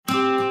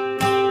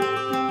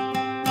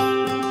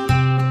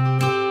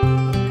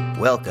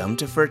Welcome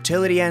to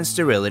Fertility and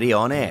Sterility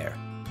on Air,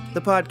 the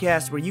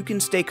podcast where you can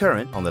stay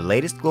current on the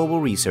latest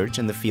global research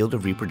in the field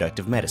of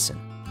reproductive medicine.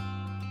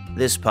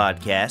 This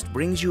podcast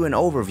brings you an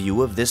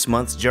overview of this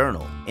month's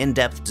journal,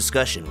 in-depth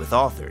discussion with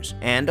authors,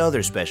 and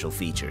other special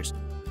features.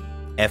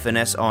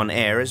 FNS On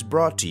Air is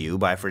brought to you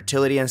by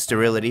Fertility and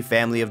Sterility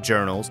family of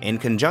journals in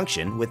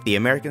conjunction with the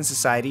American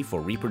Society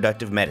for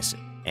Reproductive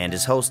Medicine, and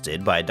is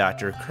hosted by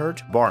Dr.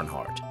 Kurt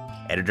Barnhart,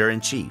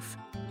 Editor-in-Chief,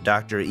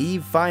 Dr.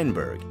 Eve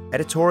Feinberg,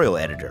 Editorial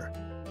Editor,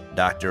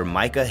 Dr.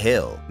 Micah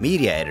Hill,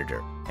 Media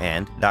Editor,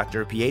 and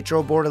Dr.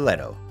 Pietro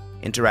Bortoletto,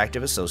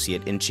 Interactive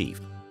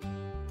Associate-in-Chief.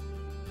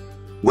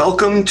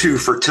 Welcome to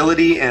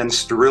Fertility and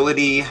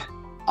Sterility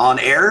on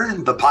Air,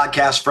 the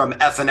podcast from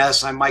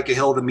FNS. I'm Micah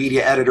Hill, the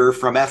Media Editor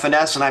from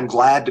FNS, and I'm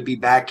glad to be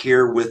back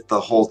here with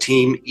the whole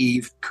team,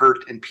 Eve,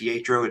 Kurt, and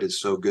Pietro. It is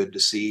so good to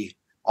see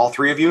all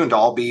three of you and to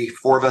all be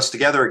four of us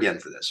together again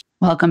for this.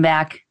 Welcome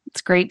back.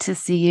 It's great to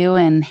see you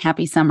and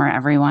happy summer,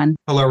 everyone.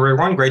 Hello,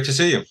 everyone. Great to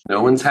see you.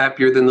 No one's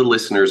happier than the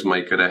listeners,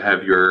 Micah, to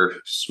have your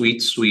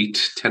sweet,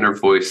 sweet tenor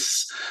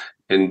voice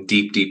and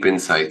deep, deep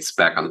insights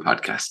back on the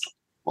podcast.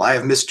 Well, I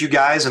have missed you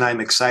guys, and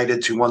I'm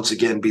excited to once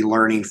again be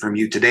learning from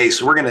you today.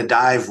 So we're going to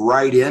dive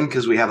right in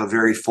because we have a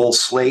very full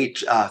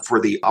slate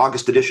for the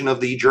August edition of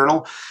the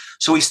journal.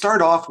 So we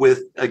start off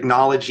with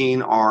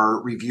acknowledging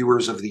our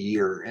reviewers of the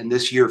year. And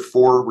this year,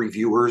 4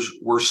 reviewers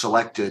were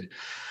selected.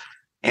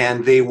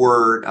 And they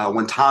were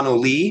Wentano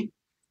Lee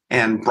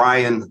and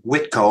Brian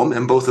Whitcomb.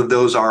 And both of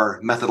those are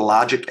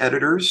methodologic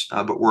editors,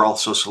 but were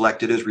also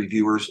selected as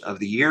reviewers of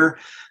the year.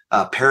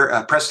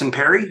 Preston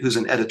Perry, who's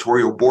an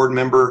editorial board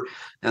member.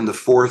 And the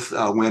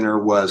 4th winner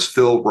was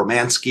Phil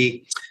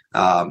Romansky,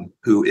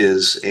 who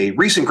is a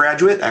recent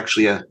graduate,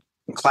 actually a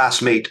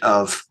classmate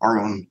of our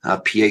own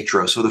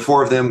Pietro. So the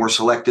 4 of them were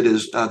selected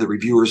as the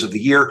reviewers of the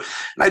year.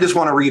 And I just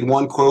want to read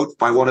one quote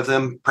by one of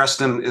them.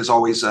 Preston is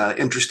always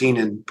interesting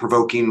and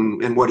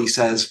provoking in what he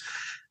says.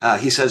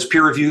 He says,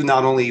 "Peer review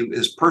not only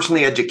is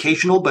personally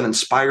educational, but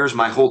inspires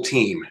my whole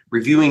team.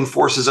 Reviewing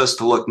forces us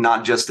to look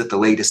not just at the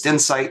latest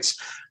insights,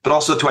 but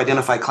also to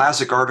identify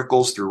classic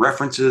articles through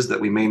references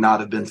that we may not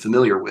have been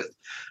familiar with.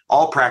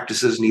 All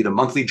practices need a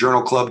monthly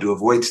journal club to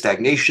avoid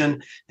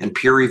stagnation, and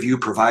peer review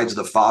provides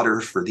the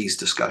fodder for these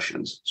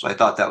discussions." So I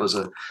thought that was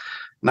a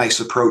nice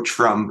approach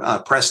from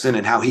Preston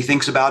and how he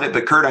thinks about it.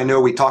 But Kurt, I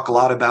know we talk a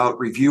lot about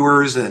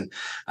reviewers and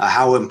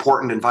how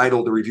important and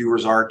vital the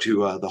reviewers are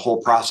to the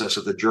whole process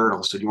of the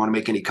journal. So do you want to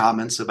make any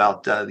comments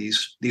about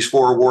these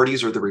 4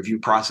 awardees or the review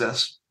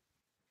process?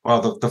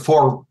 Well, the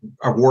 4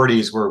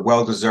 awardees were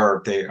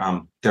well-deserved.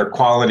 Their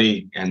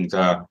quality and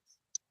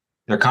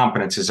their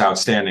competence is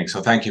outstanding.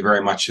 So thank you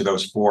very much to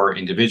those 4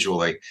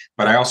 individually.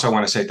 But I also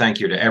want to say thank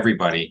you to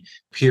everybody.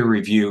 Peer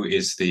review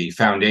is the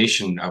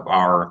foundation of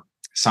our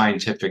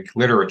scientific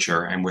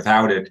literature. And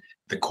without it,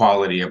 the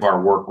quality of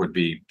our work would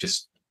be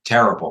just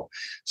terrible.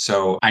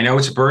 So I know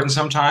it's a burden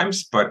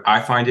sometimes, but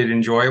I find it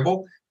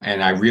enjoyable.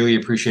 And I really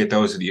appreciate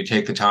those that you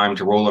take the time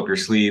to roll up your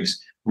sleeves,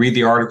 read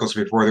the articles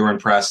before they're in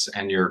press,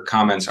 and your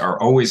comments are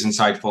always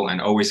insightful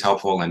and always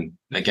helpful. And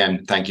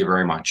again, thank you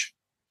very much.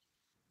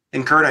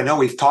 And Kurt, I know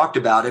we've talked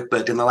about it,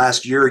 but in the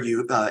last year,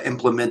 you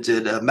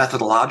implemented a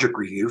methodologic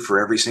review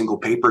for every single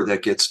paper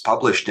that gets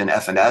published in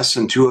FNS,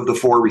 and 2 of the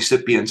 4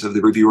 recipients of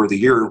the Reviewer of the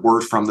Year were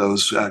from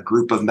those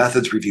group of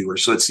methods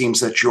reviewers. So it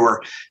seems that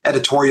your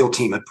editorial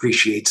team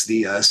appreciates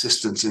the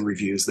assistance and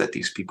reviews that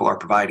these people are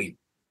providing.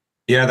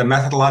 Yeah, the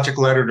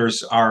methodological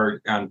editors are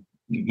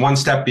one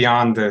step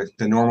beyond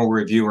the normal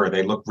reviewer.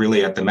 They look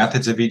really at the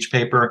methods of each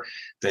paper.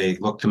 They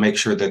look to make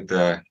sure that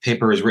the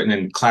paper is written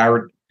in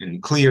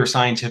clear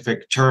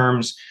scientific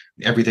terms.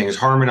 Everything is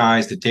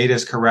harmonized. The data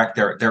is correct.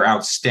 They're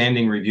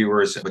outstanding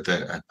reviewers with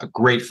a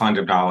great fund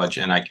of knowledge,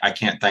 and I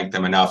can't thank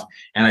them enough.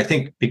 And I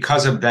think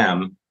because of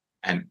them,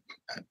 and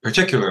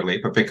particularly,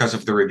 but because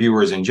of the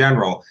reviewers in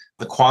general,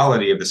 the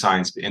quality of the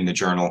science in the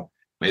journal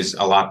is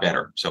a lot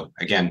better. So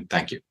again,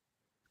 thank you.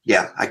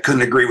 Yeah, I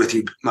couldn't agree with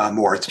you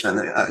more. It's been,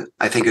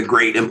 I think, a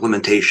great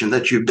implementation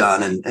that you've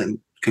done, and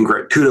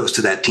kudos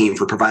to that team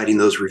for providing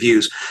those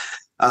reviews.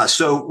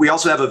 So we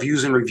also have a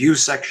views and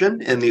reviews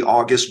section in the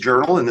August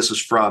journal, and this is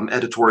from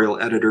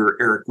editorial editor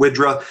Eric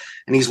Widra,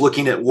 and he's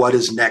looking at what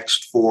is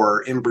next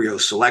for embryo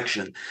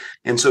selection.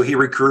 And so he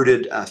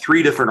recruited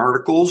 3 different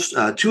articles.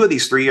 2 of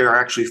these 3 are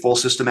actually full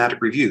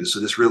systematic reviews. So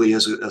this really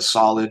is a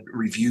solid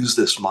reviews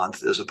this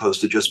month, as opposed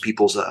to just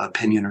people's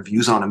opinion or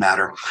views on a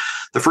matter.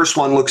 The first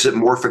one looks at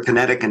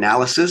morphokinetic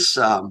analysis,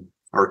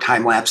 or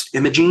time-lapse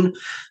imaging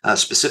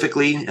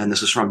specifically, and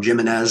this is from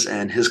Jimenez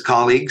and his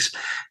colleagues.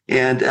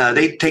 And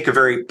they take a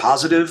very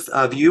positive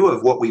view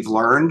of what we've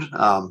learned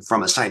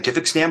from a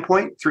scientific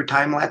standpoint through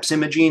time-lapse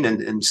imaging,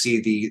 and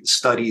see the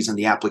studies and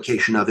the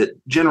application of it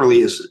generally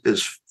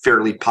is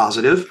fairly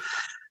positive.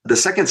 The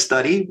second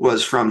study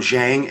was from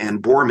Zhang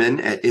and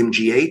Borman at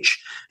MGH,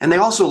 and they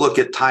also look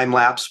at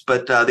time-lapse,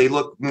 but they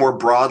look more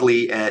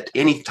broadly at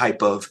any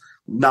type of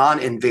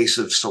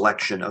non-invasive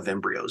selection of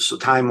embryos. So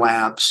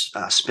time-lapse,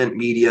 spent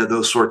media,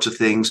 those sorts of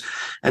things.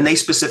 And they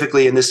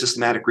specifically, in this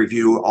systematic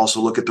review,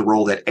 also look at the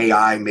role that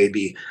AI may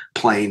be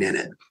playing in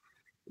it.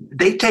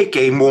 They take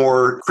a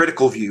more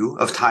critical view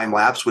of time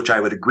lapse, which I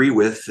would agree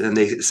with, and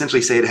they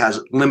essentially say it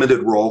has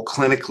limited role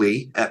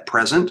clinically at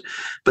present,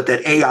 but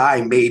that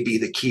AI may be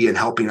the key in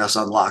helping us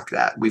unlock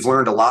that. We've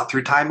learned a lot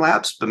through time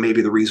lapse, but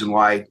maybe the reason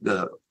why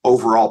the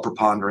overall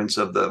preponderance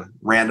of the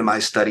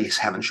randomized studies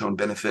haven't shown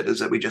benefit is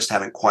that we just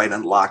haven't quite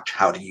unlocked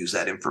how to use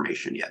that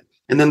information yet.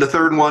 And then the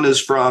third one is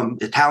from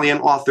Italian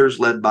authors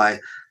led by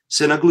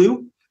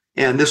Sinaglu.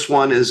 And this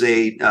one is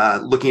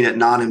looking at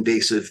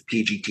non-invasive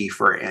PGT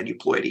for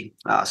aneuploidy,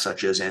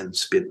 such as in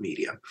SPID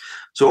media.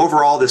 So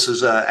overall, this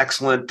is an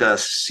excellent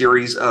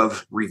series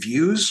of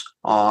reviews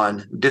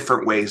on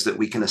different ways that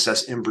we can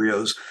assess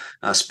embryos,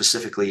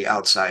 specifically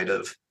outside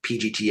of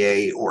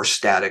PGTA or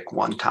static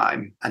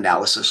one-time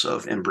analysis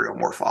of embryo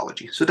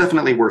morphology. So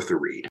definitely worth a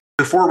read.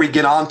 Before we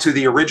get on to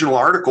the original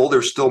article,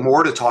 there's still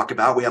more to talk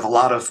about. We have a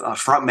lot of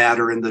front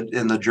matter in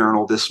the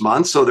journal this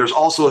month. So there's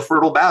also a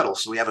fertile battle.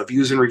 So we have a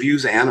views and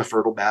reviews and a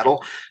fertile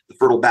battle. The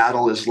fertile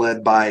battle is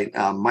led by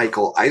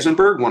Michael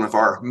Eisenberg, one of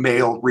our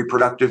male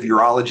reproductive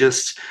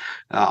urologists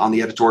on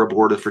the editorial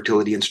board of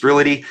Fertility and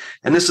Sterility.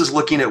 And this is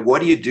looking at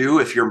what do you do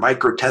if your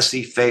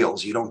microtesty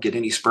fails? You don't get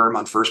any sperm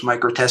on first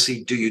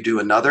microtesty. Do you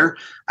do another?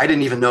 I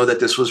didn't even know that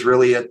this was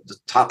really a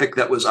topic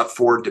that was up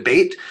for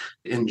debate.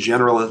 In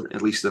general,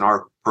 at least in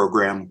our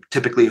program,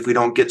 typically if we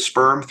don't get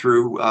sperm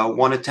through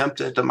one attempt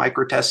at a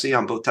microtesty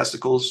on both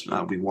testicles,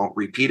 we won't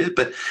repeat it.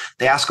 But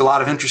they ask a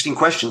lot of interesting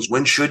questions.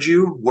 When should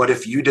you? What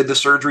if you did the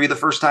surgery the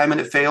first time and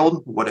it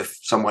failed? What if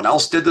someone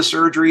else did the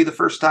surgery the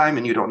first time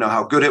and you don't know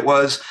how good it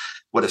was?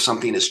 What if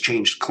something has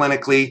changed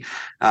clinically?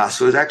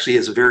 So it actually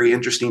is a very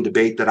interesting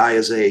debate that I,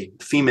 as a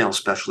female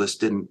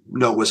specialist, didn't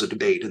know was a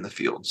debate in the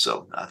field.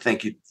 So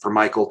thank you for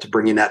Michael to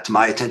bringing that to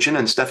my attention.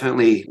 And it's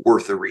definitely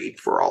worth a read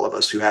for all of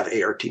us who have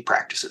ART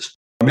practices.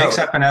 What makes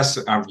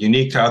FNS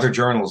unique to other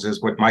journals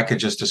is what Mike had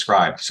just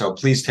described. So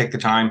please take the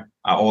time,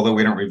 although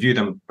we don't review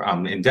them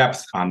in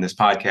depth on this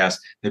podcast,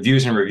 the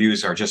views and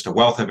reviews are just a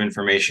wealth of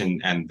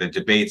information, and the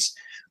debates,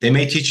 they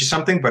may teach you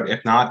something, but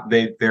if not,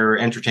 they're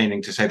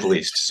entertaining to say the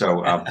least.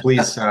 So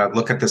please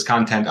look at this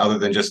content other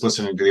than just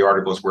listening to the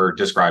articles we're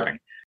describing.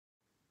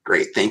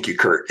 Great. Thank you,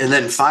 Kurt. And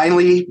then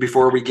finally,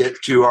 before we get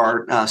to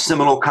our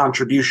seminal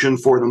contribution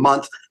for the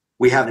month,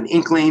 we have an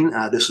inkling.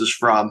 This is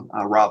from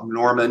Rob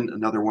Norman,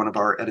 another one of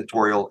our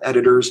editorial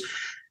editors.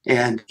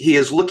 And he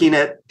is looking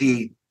at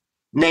the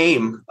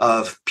name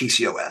of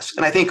PCOS.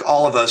 And I think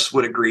all of us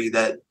would agree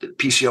that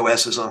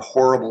PCOS is a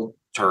horrible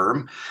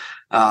term.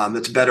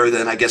 It's better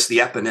than, I guess, the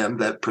eponym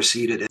that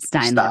preceded it.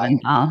 Stein.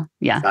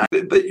 Yeah.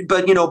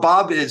 But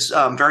Bob is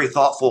very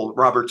thoughtful.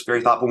 Robert's very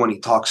thoughtful when he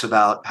talks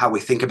about how we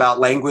think about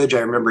language.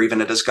 I remember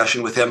even a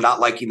discussion with him not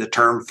liking the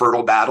term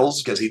fertile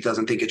battles because he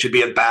doesn't think it should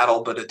be a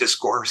battle, but a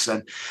discourse.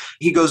 And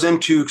he goes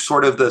into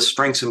sort of the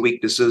strengths and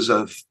weaknesses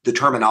of the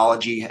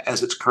terminology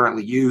as it's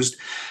currently used,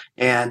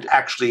 and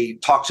actually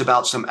talks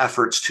about some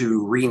efforts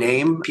to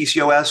rename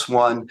PCOS.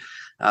 One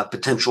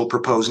potential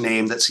proposed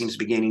name that seems to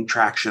be gaining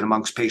traction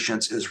amongst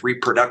patients is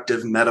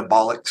reproductive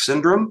metabolic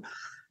syndrome,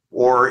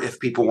 or if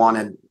people want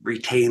to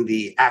retain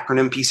the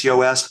acronym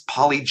PCOS,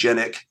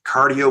 polygenic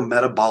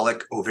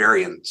cardiometabolic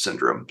ovarian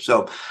syndrome.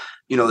 So,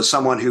 as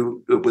someone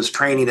who was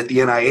training at the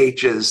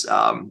NIH, as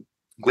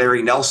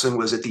Larry Nelson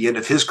was at the end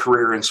of his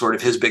career, and sort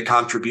of his big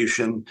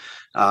contribution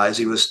as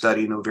he was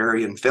studying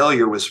ovarian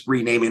failure was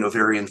renaming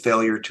ovarian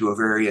failure to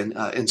ovarian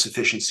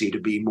insufficiency to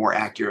be more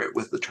accurate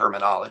with the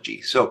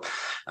terminology. So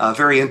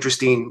very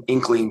interesting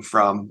inkling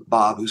from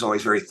Bob, who's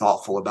always very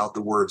thoughtful about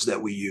the words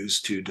that we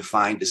use to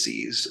define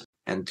disease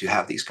and to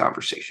have these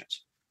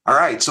conversations. All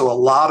right, so a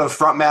lot of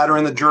front matter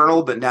in the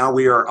journal, but now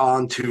we are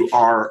on to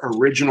our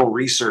original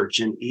research.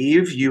 And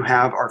Eve, you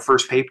have our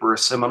first paper, a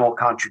seminal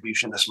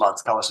contribution this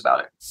month. Tell us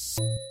about it.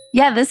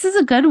 Yeah, this is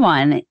a good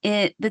one.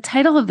 The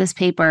title of this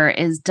paper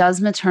is Does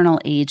Maternal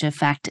Age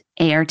Affect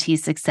ART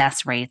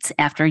Success Rates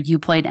After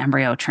Euploid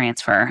Embryo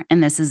Transfer?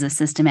 And this is a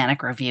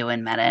systematic review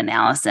and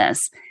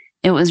meta-analysis.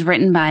 It was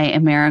written by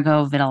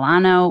Amerigo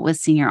Vitellano with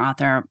senior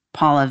author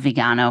Paula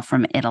Vigano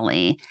from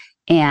Italy.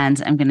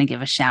 And I'm going to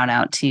give a shout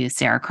out to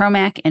Sarah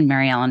Cromack and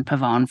Mary Ellen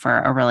Pavone for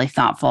a really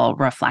thoughtful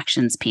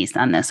reflections piece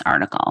on this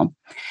article.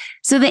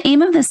 So the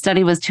aim of this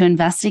study was to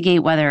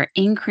investigate whether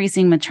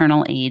increasing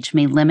maternal age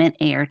may limit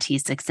ART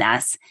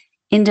success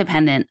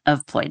independent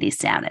of ploidy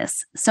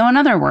status. So in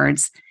other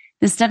words,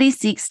 the study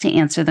seeks to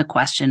answer the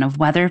question of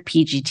whether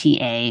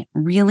PGTA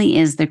really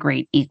is the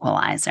great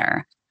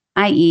equalizer,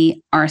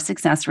 i.e., are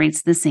success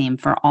rates the same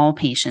for all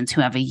patients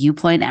who have a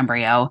euploid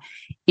embryo,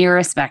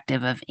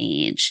 irrespective of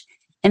age?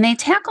 And they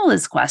tackle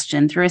this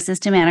question through a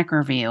systematic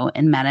review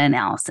and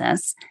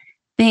meta-analysis.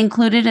 They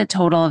included a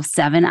total of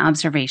 7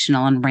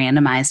 observational and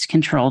randomized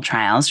controlled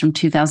trials from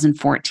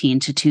 2014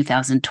 to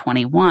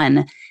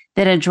 2021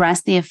 that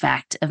addressed the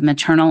effect of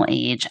maternal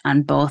age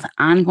on both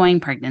ongoing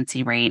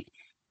pregnancy rate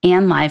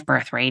and live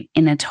birth rate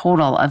in a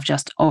total of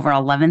just over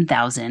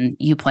 11,000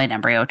 euploid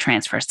embryo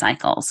transfer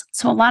cycles.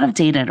 So a lot of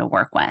data to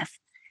work with.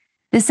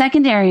 The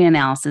secondary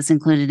analysis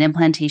included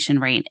implantation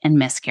rate and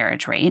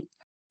miscarriage rate.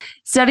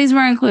 Studies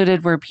were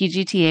included where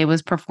PGTA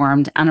was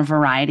performed on a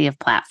variety of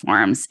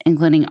platforms,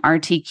 including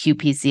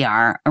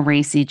RT-qPCR,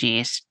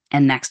 array-CG,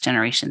 and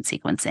next-generation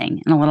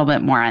sequencing, and a little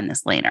bit more on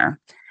this later.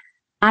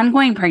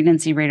 Ongoing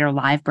pregnancy rate or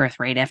live birth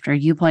rate after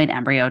euploid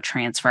embryo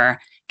transfer,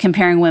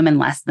 comparing women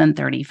less than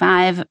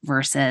 35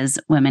 versus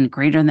women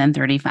greater than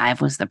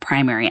 35 was the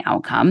primary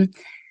outcome.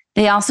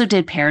 They also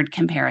did paired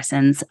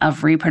comparisons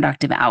of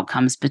reproductive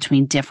outcomes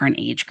between different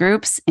age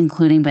groups,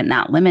 including but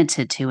not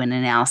limited to an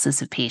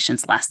analysis of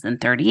patients less than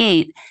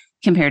 38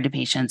 compared to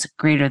patients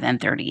greater than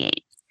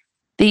 38.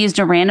 They used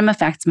a random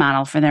effects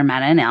model for their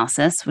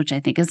meta-analysis, which I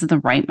think is the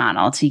right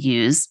model to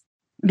use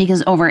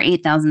because over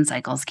 8,000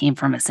 cycles came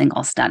from a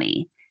single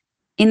study.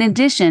 In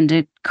addition,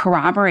 to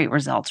corroborate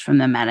results from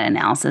the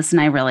meta-analysis,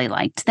 and I really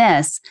liked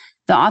this,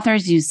 the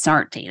authors used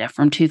SART data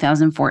from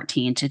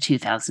 2014 to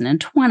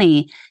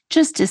 2020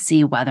 just to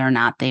see whether or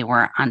not they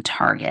were on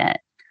target.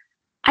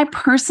 I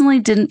personally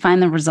didn't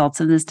find the results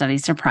of the study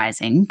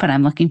surprising, but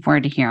I'm looking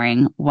forward to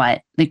hearing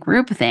what the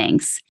group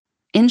thinks.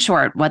 In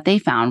short, what they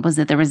found was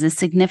that there was a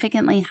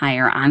significantly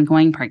higher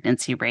ongoing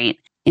pregnancy rate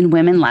in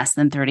women less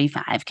than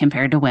 35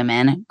 compared to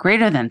women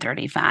greater than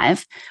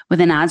 35, with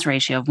an odds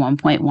ratio of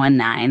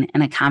 1.19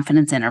 and a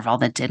confidence interval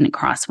that didn't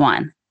cross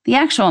 1. The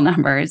actual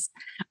numbers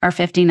are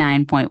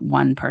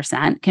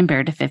 59.1%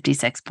 compared to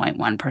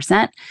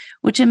 56.1%,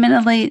 which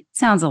admittedly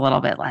sounds a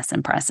little bit less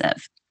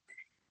impressive.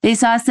 They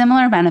saw a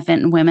similar benefit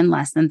in women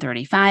less than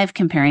 35,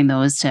 comparing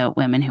those to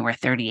women who were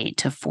 38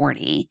 to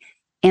 40.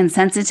 And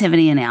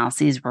sensitivity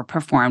analyses were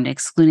performed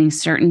excluding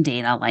certain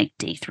data like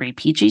day 3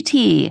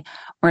 PGT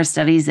or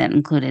studies that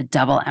included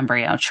double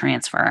embryo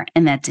transfer,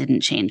 and that didn't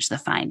change the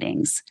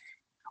findings.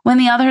 When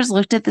the others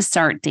looked at the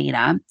SART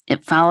data,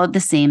 it followed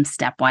the same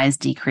stepwise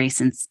decrease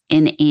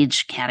in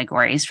age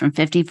categories from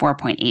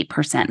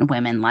 54.8% in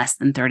women less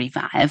than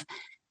 35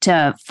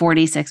 to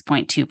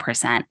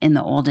 46.2% in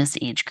the oldest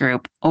age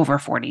group over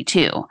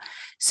 42.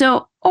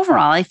 So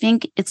overall, I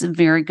think it's a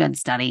very good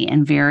study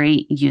and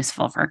very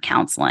useful for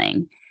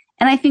counseling.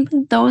 And I think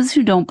that those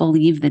who don't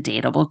believe the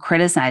data will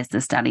criticize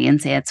the study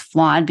and say it's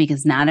flawed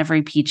because not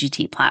every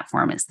PGT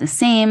platform is the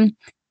same.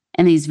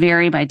 And these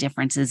vary by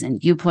differences in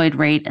euploid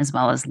rate as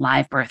well as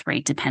live birth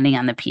rate, depending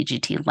on the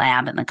PGT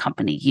lab and the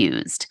company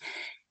used.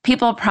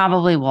 People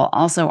probably will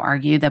also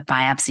argue that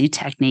biopsy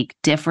technique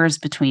differs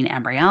between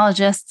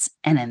embryologists,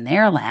 and in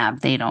their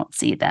lab, they don't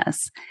see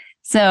this.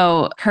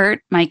 So,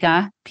 Kurt,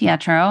 Micah,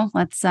 Pietro,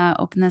 let's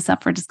open this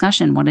up for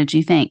discussion. What did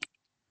you think?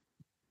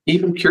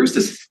 Even curious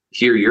to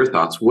hear your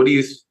thoughts. What do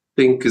you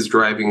think is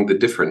driving the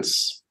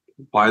difference?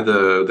 Why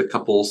the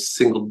couple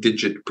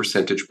single-digit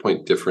percentage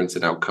point difference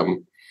in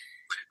outcome?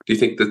 Do you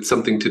think that's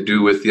something to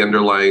do with the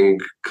underlying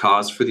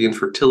cause for the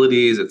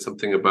infertility? Is it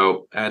something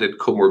about added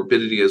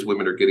comorbidity as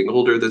women are getting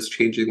older that's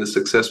changing the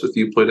success with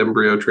euploid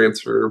embryo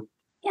transfer?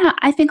 Yeah,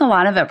 I think a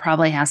lot of it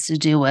probably has to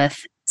do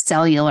with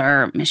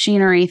cellular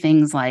machinery,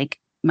 things like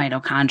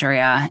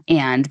mitochondria,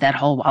 and that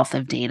whole wealth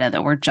of data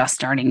that we're just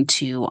starting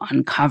to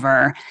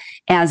uncover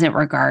as it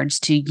regards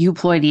to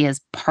euploidy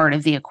as part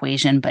of the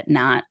equation, but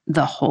not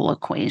the whole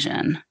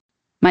equation.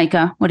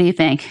 Micah, what do you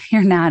think?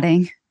 You're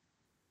nodding.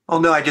 Well,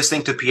 no, I just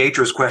think to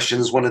Pietro's question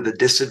is one of the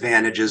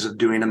disadvantages of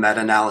doing a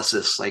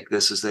meta-analysis like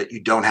this is that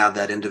you don't have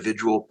that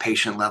individual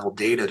patient level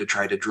data to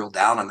try to drill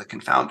down on the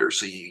confounder.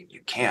 So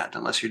you can't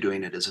unless you're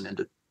doing it as an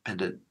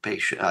independent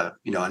patient, an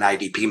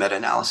IDP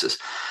meta-analysis.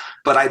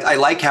 But I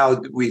like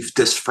how we've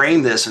just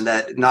framed this and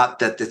that not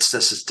that it's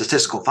a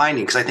statistical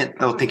finding, because I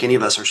don't think any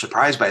of us are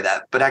surprised by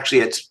that, but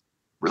actually it's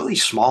really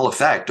small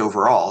effect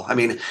overall. I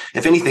mean,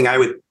 if anything, I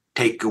would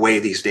take away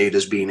these data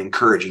as being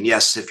encouraging.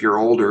 Yes, if you're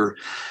older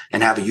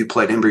and have a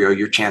euploid embryo,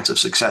 your chance of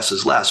success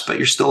is less, but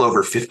you're still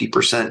over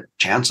 50%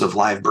 chance of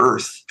live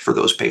birth for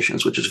those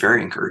patients, which is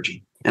very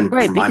encouraging. And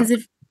right, because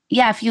if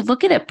you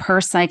look at it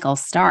per cycle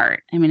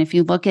start, I mean, if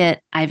you look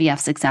at IVF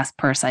success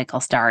per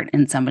cycle start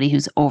in somebody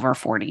who's over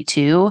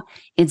 42,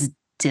 it's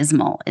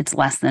dismal. It's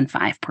less than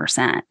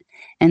 5%.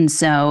 And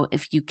so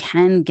if you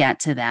can get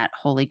to that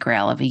holy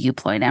grail of a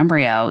euploid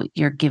embryo,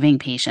 you're giving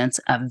patients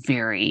a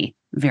very,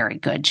 very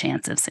good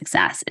chance of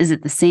success. Is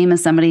it the same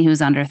as somebody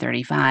who's under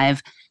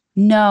 35?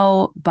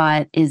 No,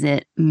 but is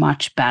it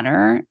much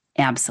better?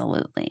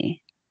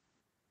 Absolutely.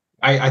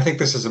 I think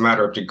this is a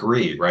matter of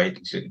degree, right?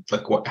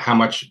 Like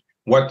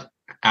what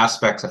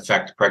aspects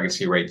affect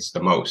pregnancy rates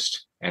the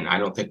most? And I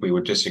don't think we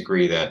would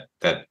disagree that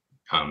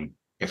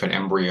if an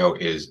embryo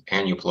is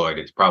aneuploid,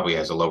 it probably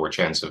has a lower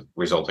chance of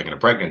resulting in a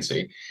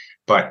pregnancy.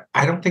 But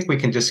I don't think we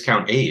can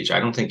discount age. I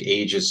don't think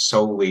age is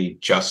solely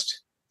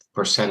just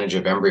percentage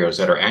of embryos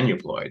that are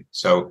aneuploid.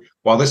 So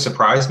while this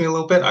surprised me a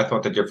little bit, I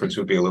thought the difference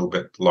would be a little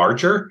bit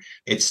larger.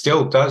 It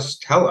still does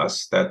tell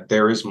us that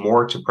there is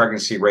more to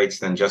pregnancy rates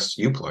than just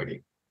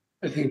euploidy.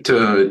 I think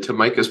to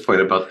Micah's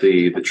point about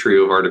the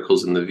trio of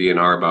articles in the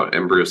VNR about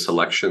embryo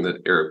selection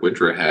that Eric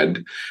Widra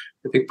had,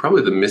 I think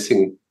probably the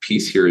missing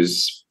piece here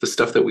is the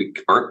stuff that we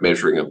aren't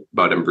measuring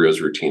about embryos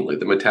routinely.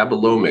 The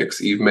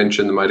metabolomics, Eve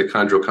mentioned the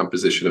mitochondrial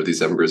composition of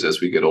these embryos as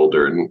we get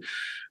older. And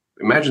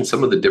imagine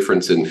some of the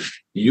difference in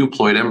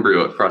euploid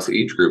embryo across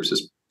age groups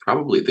is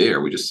probably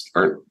there. We just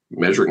aren't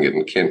measuring it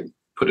and can't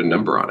put a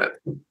number on it.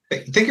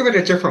 Think of it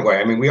a different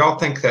way. I mean, we all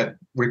think that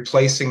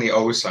replacing the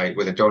oocyte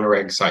with a donor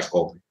egg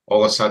cycle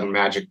all of a sudden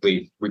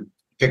magically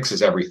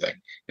fixes everything.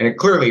 And it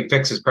clearly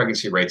fixes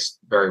pregnancy rates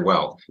very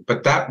well.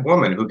 But that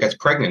woman who gets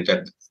pregnant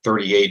at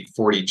 38,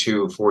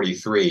 42,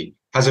 43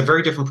 has a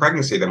very different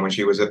pregnancy than when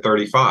she was at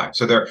 35.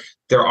 So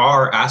there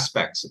are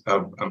aspects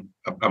of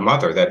a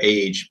mother that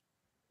age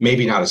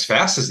maybe not as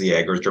fast as the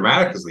egg or as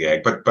dramatic as the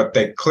egg, but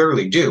they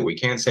clearly do. We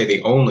can't say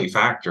the only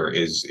factor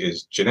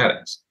is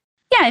genetics.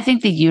 Yeah, I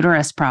think the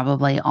uterus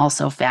probably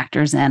also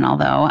factors in,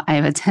 although I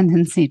have a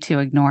tendency to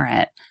ignore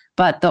it.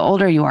 But the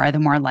older you are, the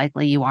more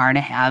likely you are to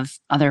have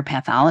other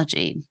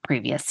pathology,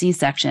 previous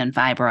C-section,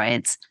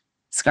 fibroids,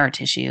 scar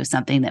tissue,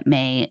 something that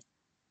may,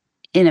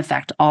 in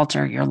effect,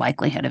 alter your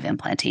likelihood of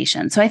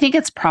implantation. So I think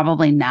it's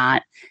probably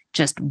not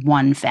just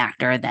one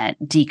factor that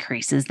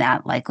decreases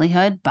that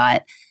likelihood,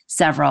 but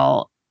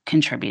several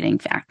contributing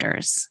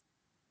factors.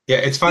 Yeah,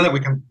 it's fun that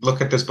we can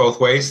look at this both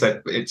ways,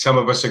 that some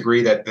of us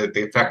agree that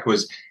the effect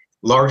was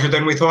larger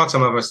than we thought.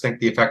 Some of us think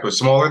the effect was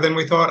smaller than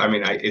we thought. I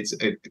mean,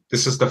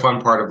 this is the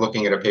fun part of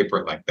looking at a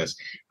paper like this.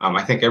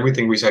 I think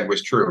everything we said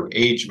was true.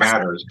 Age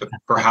matters, but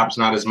perhaps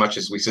not as much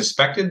as we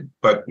suspected,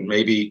 but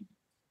maybe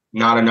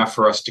not enough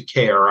for us to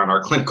care on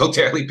our clinical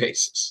daily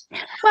basis.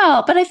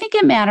 Well, but I think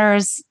it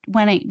matters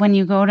when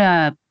you go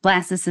to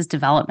blastocyst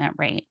development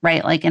rate,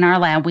 right? Like in our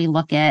lab, we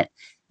look at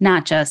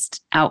not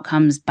just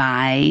outcomes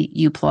by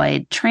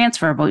euploid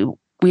transfer, but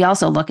we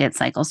also look at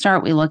cycle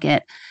start. We look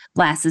at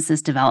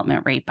blastocyst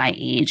development rate by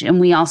age. And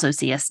we also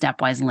see a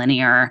stepwise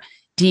linear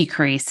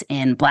decrease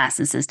in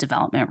blastocyst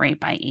development rate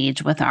by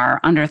age, with our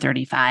under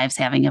 35s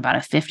having about a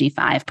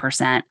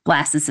 55%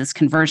 blastocyst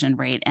conversion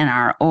rate and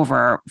our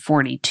over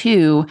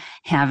 42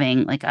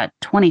 having like a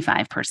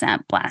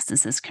 25%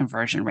 blastocyst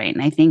conversion rate.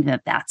 And I think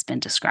that that's been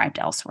described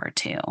elsewhere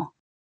too.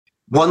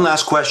 One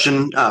last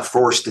question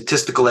for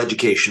statistical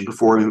education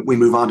before we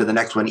move on to the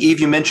next one. Eve,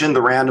 you mentioned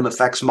the random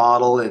effects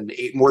model, and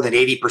more than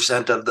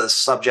 80% of the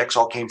subjects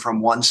all came from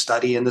one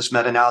study in this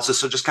meta-analysis.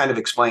 So just kind of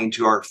explain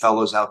to our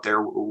fellows out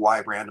there why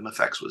random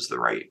effects was the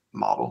right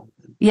model.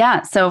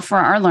 Yeah. So for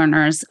our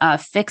learners, a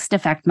fixed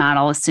effect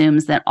model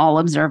assumes that all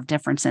observed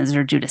differences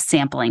are due to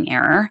sampling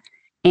error.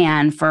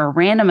 And for a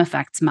random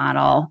effects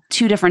model,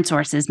 two different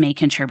sources may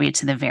contribute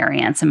to the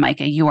variance. And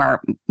Micah, you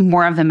are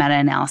more of the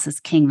meta-analysis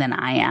king than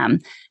I am.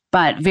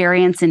 But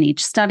variance in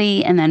each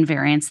study and then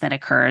variance that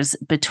occurs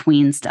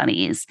between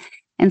studies.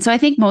 And so I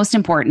think most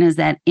important is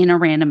that in a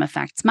random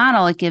effects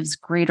model, it gives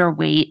greater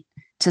weight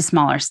to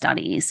smaller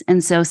studies.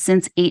 And so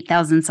since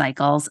 8,000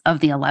 cycles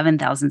of the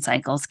 11,000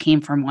 cycles came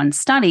from one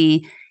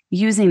study,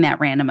 using that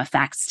random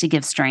effects to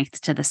give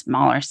strength to the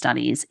smaller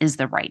studies is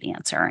the right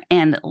answer.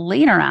 And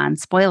later on,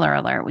 spoiler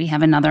alert, we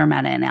have another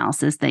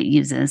meta-analysis that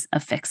uses a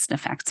fixed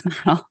effects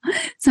model.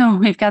 So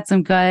we've got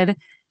some good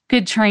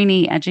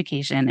trainee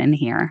education in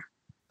here.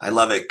 I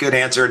love it. Good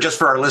answer. Just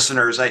for our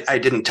listeners, I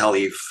didn't tell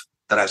Eve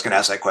that I was going to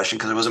ask that question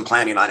because I wasn't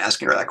planning on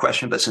asking her that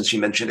question. But since you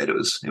mentioned it, it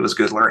was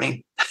good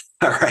learning.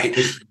 All right.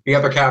 The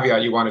other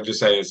caveat you wanted to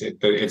say is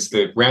it's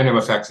the random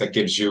effects that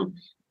gives you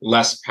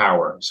less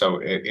power. So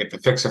if the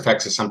fixed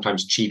effects is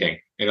sometimes cheating,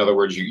 in other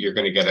words, you're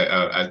going to get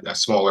a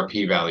smaller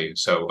p-value.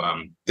 So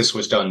this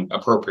was done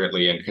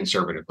appropriately and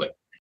conservatively.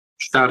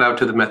 Shout out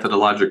to the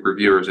methodologic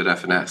reviewers at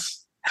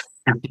FNS.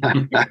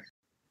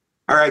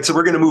 All right, so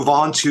we're going to move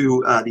on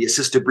to the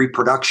assisted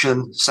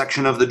reproduction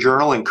section of the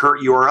journal. And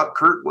Kurt, you are up.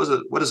 Kurt,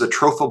 what is a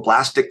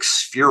trophoblastic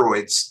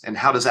spheroids, and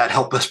how does that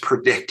help us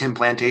predict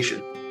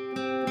implantation?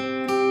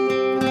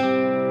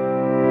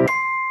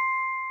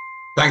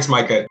 Thanks,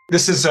 Micah.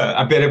 This is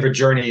a bit of a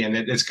journey, and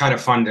it's kind of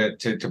fun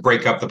to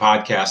break up the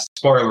podcast.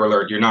 Spoiler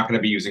alert, you're not going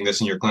to be using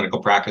this in your clinical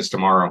practice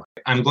tomorrow.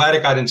 I'm glad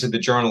it got into the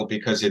journal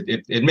because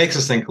it makes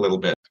us think a little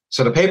bit.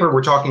 So the paper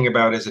we're talking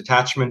about is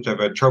attachment of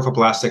a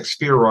trophoblastic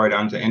spheroid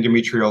onto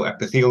endometrial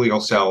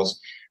epithelial cells,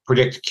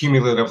 predict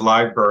cumulative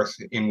live birth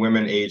in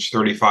women aged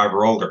 35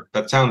 or older.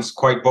 That sounds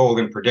quite bold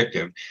and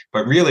predictive,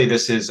 but really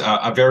this is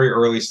a very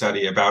early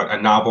study about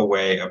a novel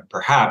way of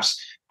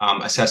perhaps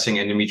assessing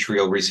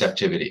endometrial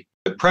receptivity.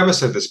 The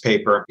premise of this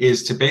paper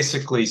is to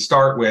basically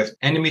start with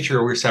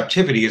endometrial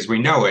receptivity as we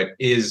know it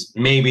is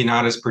maybe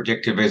not as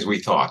predictive as we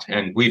thought.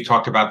 And we've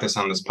talked about this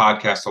on this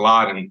podcast a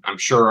lot, and I'm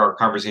sure our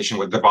conversation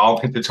would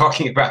devolve into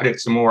talking about it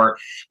some more.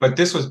 But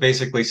this was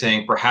basically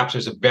saying perhaps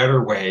there's a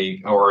better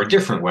way or a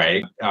different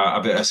way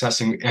of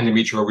assessing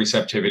endometrial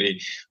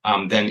receptivity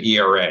than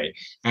ERA.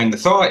 And the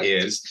thought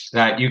is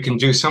that you can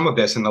do some of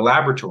this in the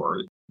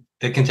laboratory.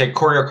 They can take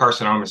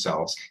choriocarcinoma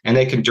cells and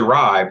they can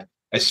derive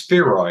a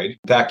spheroid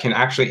that can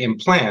actually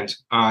implant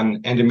on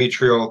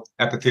endometrial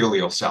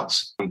epithelial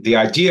cells. The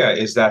idea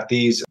is that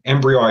these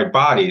embryoid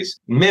bodies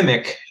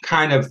mimic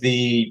kind of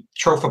the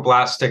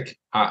trophoblastic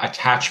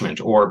attachment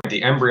or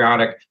the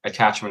embryonic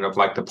attachment of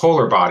like the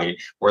polar body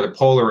or the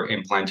polar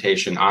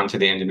implantation onto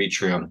the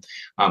endometrium,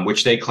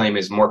 which they claim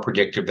is more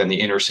predictive than the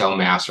inner cell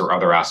mass or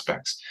other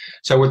aspects.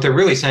 So what they're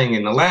really saying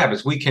in the lab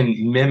is we can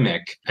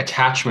mimic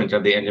attachment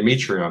of the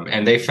endometrium.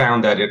 And they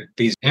found that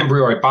these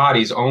embryoid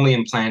bodies only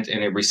implant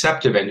in a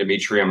receptive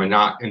endometrium and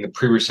not in the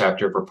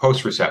pre-receptive or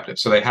post-receptive.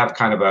 So they have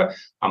kind of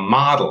a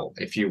model,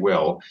 if you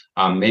will,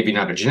 maybe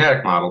not a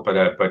genetic model,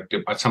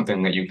 but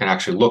something that you can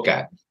actually look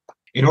at.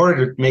 In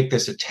order to make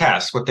this a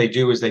test, what they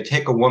do is they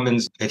take a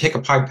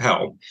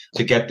pipelle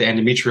to get the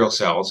endometrial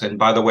cells. And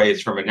by the way,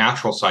 it's from a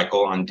natural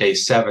cycle on day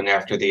 7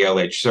 after the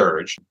LH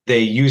surge. They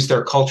use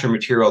their culture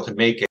material to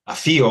make a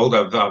field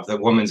of the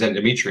woman's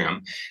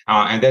endometrium.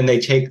 And then they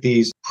take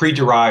these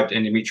pre-derived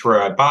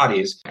endometrioid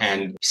bodies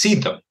and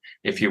seed them,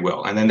 if you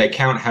will. And then they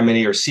count how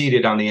many are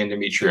seeded on the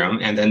endometrium.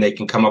 And then they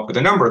can come up with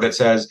a number that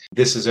says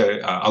this is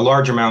a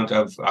large amount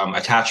of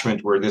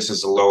attachment where this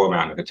is a low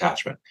amount of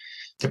attachment.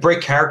 To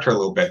break character a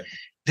little bit,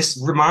 this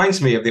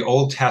reminds me of the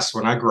old tests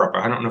when I grew up.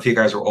 I don't know if you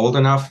guys are old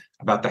enough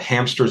about the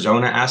hamster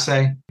zona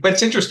assay, but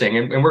it's interesting.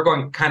 And we're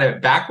going kind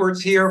of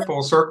backwards here,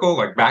 full circle,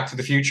 like back to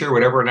the future,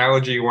 whatever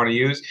analogy you want to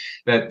use,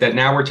 that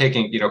now we're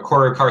taking,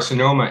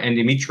 choriocarcinoma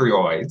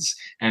endometrioids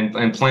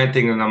and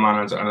planting them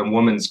on a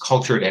woman's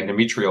cultured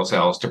endometrial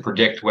cells to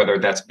predict whether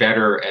that's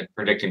better at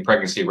predicting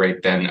pregnancy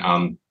rate than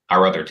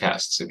our other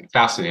tests. It's a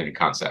fascinating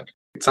concept.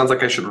 It sounds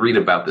like I should read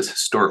about this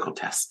historical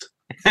test.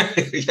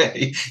 Yeah,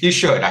 you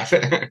should.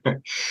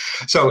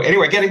 So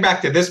anyway, getting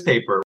back to this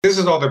paper, this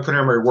is all the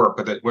preliminary work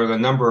with a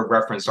number of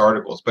referenced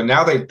articles, but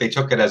now they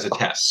took it as a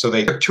test. So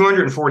they took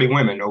 240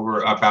 women over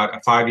about a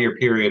 5-year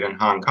period in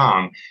Hong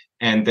Kong,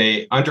 and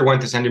they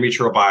underwent this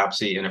endometrial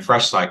biopsy in a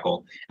fresh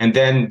cycle, and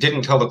then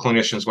didn't tell the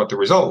clinicians what the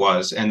result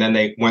was, and then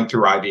they went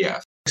through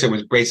IVF. So it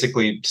was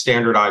basically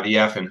standard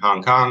IVF in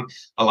Hong Kong.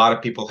 A lot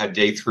of people had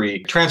day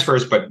 3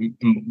 transfers, but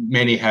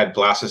many had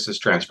blastocyst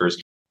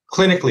transfers.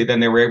 Clinically, then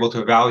they were able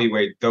to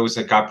evaluate those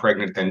that got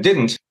pregnant and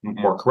didn't,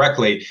 more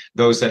correctly,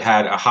 those that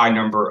had a high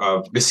number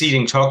of the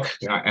seeding TOC,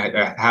 had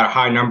a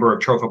high number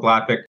of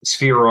trophoblastic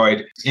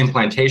spheroid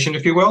implantation,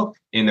 if you will,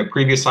 in the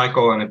previous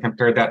cycle, and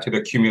compared that to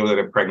the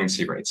cumulative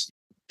pregnancy rates.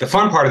 The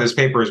fun part of this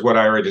paper is what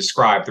I already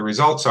described. The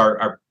results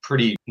are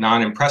pretty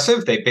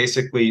non-impressive. They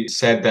basically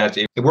said that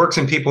it works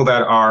in people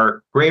that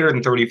are greater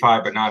than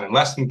 35, but not in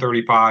less than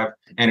 35,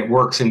 and it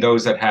works in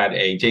those that had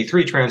a day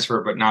 3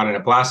 transfer, but not in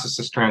a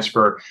blastocyst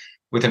transfer,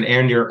 with an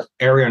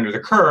area under the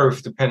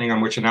curve, depending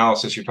on which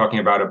analysis you're talking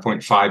about, at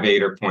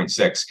 0.58 or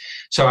 0.6.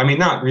 So, I mean,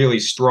 not really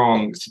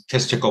strong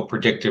statistical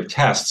predictive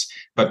tests,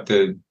 but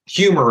the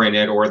humor in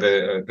it, or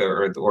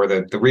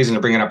the reason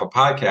to bring it up a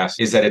podcast,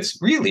 is that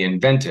it's really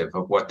inventive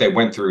of what they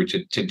went through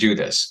to do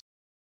this.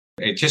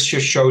 It just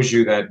shows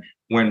you that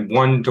when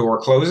one door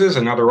closes,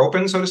 another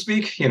opens, so to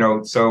speak.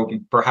 So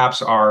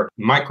perhaps our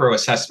micro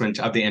assessment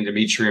of the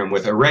endometrium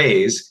with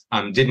arrays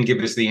didn't give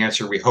us the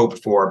answer we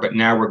hoped for, but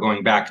now we're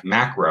going back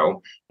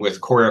macro with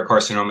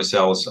choriocarcinoma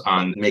cells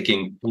on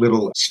making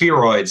little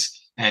spheroids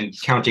and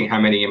counting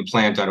how many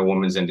implant on a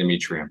woman's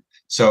endometrium.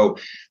 So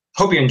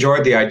hope you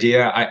enjoyed the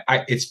idea.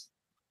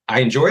 I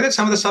enjoy that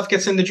some of the stuff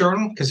gets in the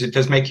journal because it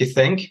does make you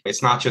think.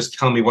 It's not just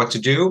tell me what to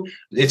do.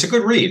 It's a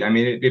good read. I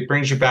mean, it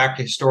brings you back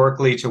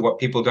historically to what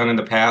people done in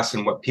the past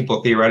and what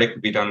people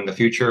theoretically be done in the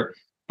future.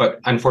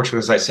 But unfortunately,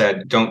 as I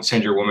said, don't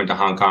send your woman to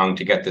Hong Kong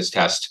to get this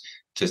test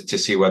to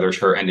see whether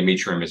her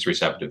endometrium is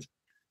receptive.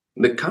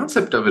 The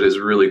concept of it is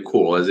really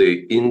cool as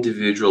a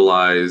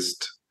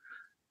individualized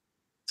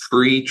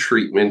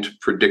pre-treatment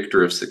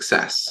predictor of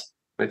success.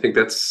 I think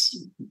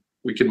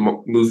we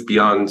can move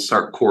beyond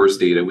SARC-CORS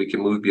data. We can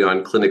move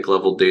beyond clinic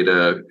level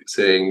data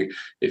saying,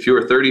 if you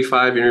are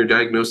 35 and your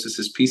diagnosis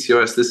is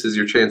PCOS, this is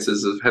your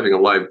chances of having a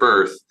live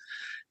birth.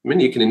 I mean,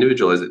 you can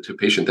individualize it to a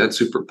patient. That's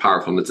super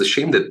powerful. And it's a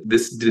shame that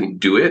this didn't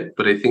do it.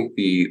 But I think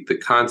the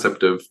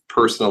concept of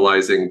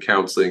personalizing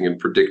counseling and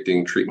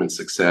predicting treatment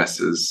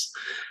success is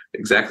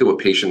exactly what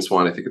patients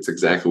want. I think it's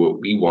exactly what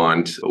we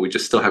want. But we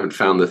just still haven't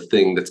found the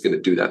thing that's going to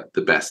do that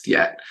the best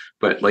yet.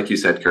 But like you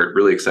said, Kurt,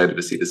 really excited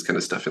to see this kind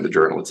of stuff in the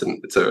journal.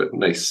 It's a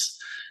nice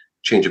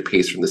change of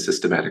pace from the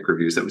systematic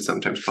reviews that we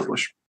sometimes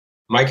publish.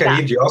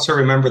 Micah, do you also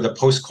remember the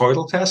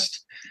postcoital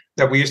test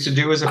that we used to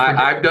do as a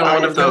I've done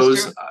one of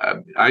those.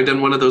 I've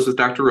done one of those with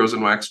Dr.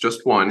 Rosenwax,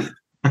 just one.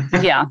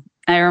 Yeah,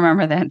 I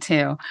remember that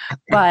too.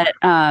 But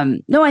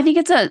no, I think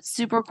it's a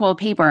super cool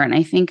paper. And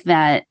I think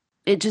that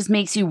it just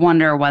makes you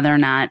wonder whether or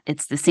not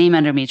it's the same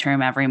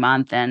endometrium every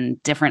month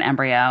and different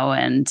embryo,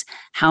 and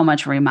how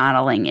much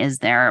remodeling is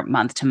there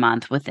month to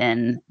month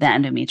within the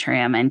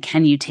endometrium. And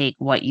can you take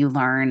what you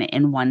learn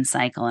in one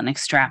cycle and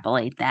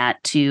extrapolate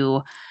that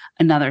to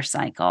another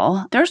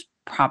cycle? There's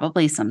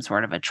probably some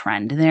sort of a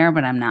trend there,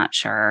 but I'm not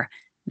sure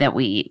that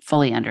we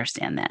fully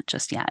understand that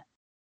just yet.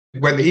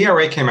 When the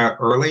ERA came out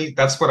early,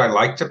 that's what I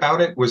liked about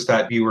it, was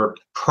that you were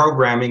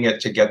programming it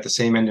to get the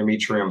same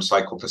endometrium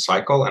cycle to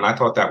cycle. And I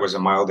thought that was a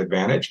mild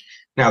advantage.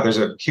 Now, there's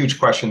a huge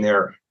question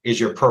there. is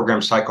your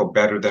program cycle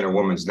better than a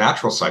woman's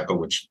natural cycle,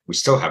 which we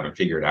still haven't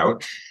figured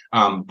out.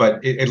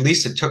 But at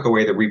least it took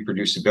away the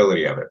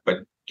reproducibility of it. But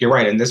you're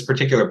right. In this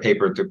particular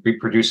paper, the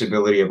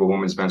reproducibility of a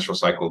woman's menstrual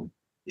cycle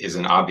is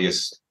an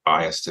obvious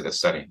bias to the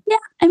study. Yeah.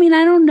 I mean,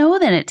 I don't know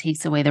that it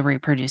takes away the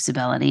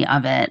reproducibility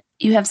of it.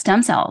 You have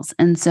stem cells.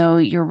 And so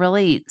you're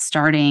really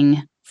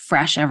starting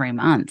fresh every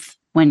month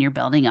when you're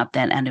building up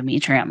that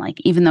endometrium.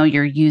 Like, even though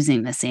you're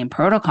using the same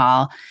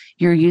protocol,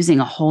 you're using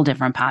a whole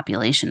different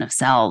population of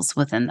cells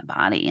within the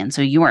body. And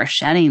so you are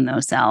shedding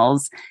those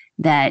cells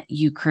that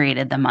you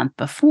created the month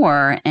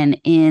before.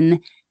 And in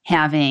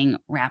having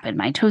rapid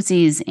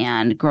mitoses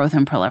and growth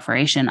and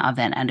proliferation of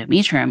that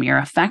endometrium, you're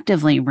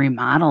effectively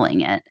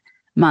remodeling it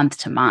month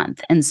to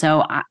month. And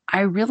so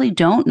I really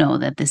don't know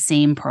that the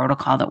same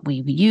protocol that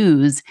we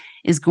use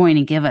is going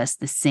to give us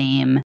the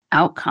same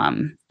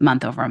outcome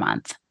month over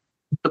month.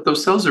 But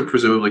those cells are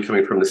presumably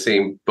coming from the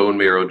same bone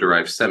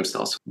marrow-derived stem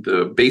cells.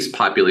 The base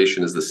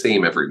population is the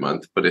same every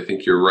month, but I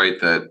think you're right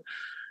that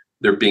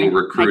they're being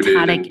recruited.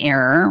 Mitotic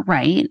error,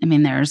 right? I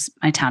mean, there's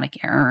mitotic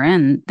error,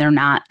 and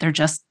they're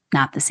just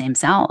not the same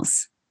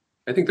cells.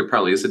 I think there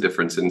probably is a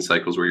difference in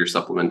cycles where you're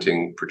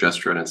supplementing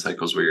progesterone and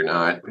cycles where you're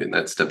not in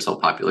that stem cell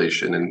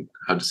population, and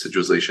how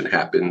decidualization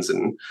happens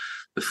and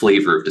the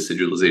flavor of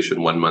decidualization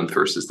one month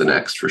versus the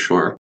next, for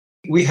sure.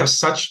 We have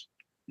such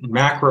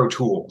macro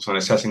tools on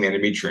assessing the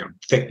endometrium,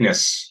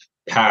 thickness,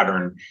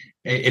 pattern.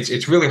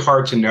 It's really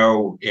hard to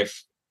know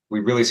if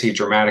we really see a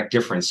dramatic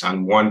difference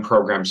on one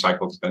program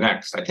cycle to the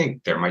next. I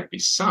think there might be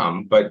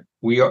some, but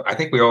I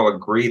think we all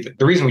agree that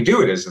the reason we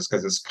do it is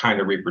because it's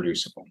kind of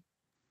reproducible.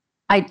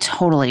 I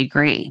totally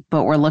agree,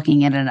 but we're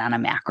looking at it on a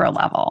macro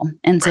level.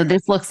 And so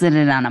this looks at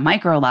it on a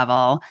micro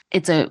level.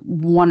 It's a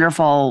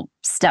wonderful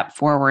step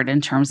forward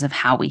in terms of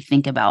how we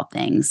think about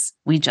things.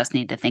 We just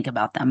need to think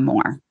about them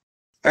more.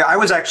 I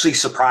was actually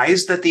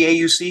surprised that the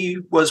AUC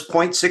was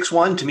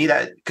 0.61 to me,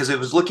 that because it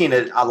was looking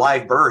at a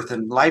live birth,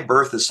 and live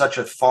birth is such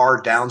a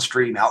far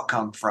downstream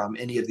outcome from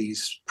any of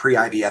these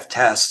pre-IVF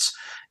tests.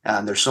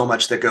 There's so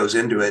much that goes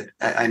into it.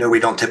 I know we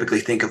don't typically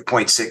think of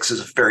 0.6 as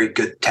a very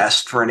good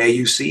test for an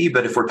AUC,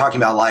 but if we're talking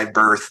about live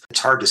birth,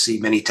 it's hard to see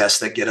many tests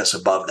that get us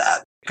above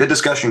that. Good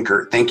discussion,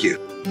 Kurt. Thank you.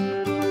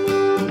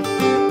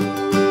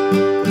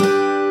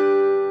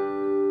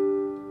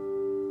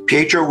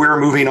 Pietro, we're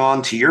moving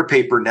on to your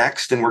paper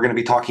next, and we're going to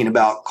be talking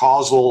about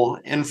causal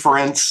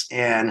inference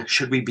and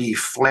should we be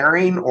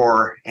flaring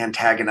or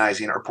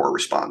antagonizing our poor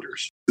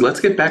responders? Let's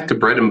get back to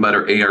bread and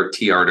butter ART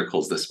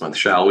articles this month,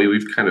 shall we?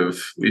 We've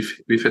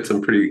hit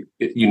some pretty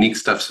unique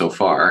stuff so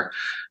far,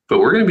 but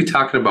we're going to be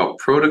talking about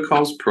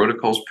protocols,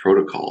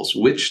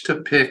 which to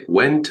pick,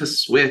 when to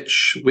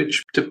switch,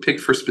 which to pick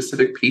for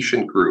specific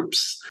patient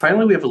groups.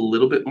 Finally, we have a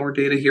little bit more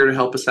data here to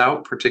help us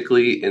out,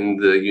 particularly in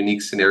the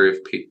unique scenario of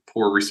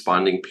poor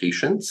responding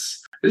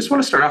patients. I just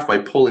want to start off by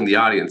polling the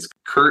audience.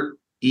 Kurt,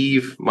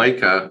 Eve,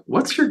 Micah,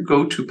 what's your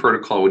go-to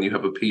protocol when you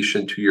have a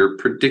patient who you're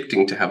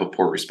predicting to have a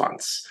poor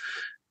response?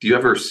 Do you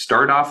ever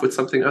start off with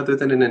something other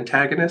than an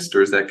antagonist,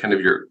 or is that kind of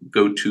your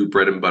go-to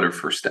bread and butter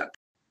first step?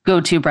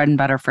 Go-to bread and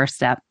butter first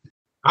step.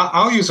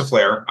 I'll use a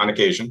flare on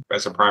occasion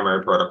as a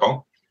primary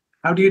protocol.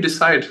 How do you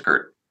decide,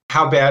 Kurt?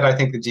 How bad I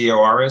think the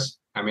DOR is.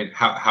 I mean,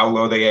 how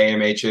low the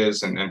AMH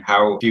is and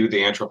how few the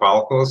antral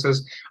follicles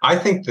is. I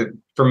think that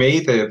for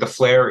me, the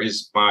flare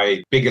is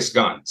my biggest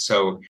gun.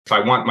 So if I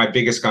want my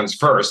biggest guns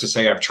first to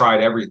say I've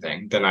tried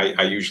everything, then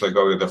I usually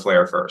go to the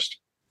flare first.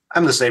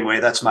 I'm the same way.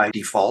 That's my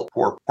default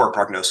poor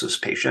prognosis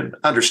patient,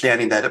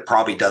 understanding that it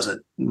probably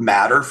doesn't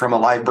matter from a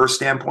live birth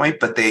standpoint,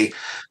 but they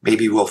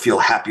maybe will feel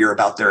happier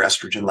about their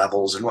estrogen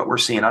levels and what we're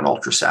seeing on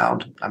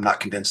ultrasound. I'm not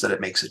convinced that it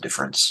makes a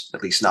difference,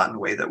 at least not in a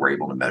way that we're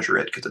able to measure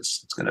it,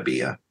 because it's going to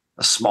be a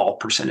small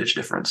percentage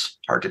difference,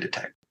 hard to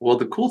detect. Well,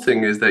 the cool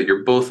thing is that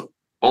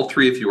all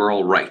three of you are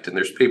all right, and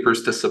there's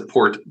papers to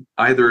support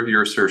either of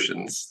your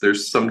assertions.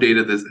 There's some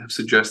data that have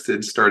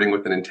suggested starting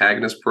with an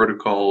antagonist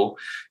protocol,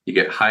 you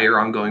get higher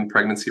ongoing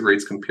pregnancy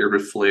rates compared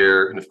with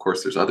flare. And of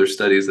course, there's other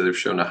studies that have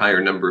shown a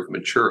higher number of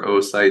mature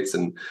oocytes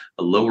and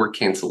a lower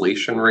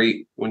cancellation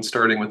rate when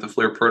starting with the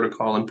flare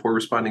protocol in poor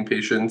responding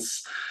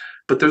patients.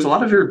 But there's a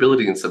lot of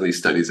variability in some of these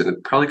studies, and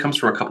it probably comes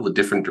from a couple of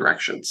different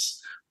directions.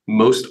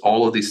 Most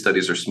all of these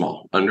studies are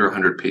small, under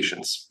 100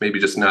 patients, maybe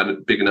just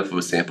not big enough of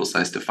a sample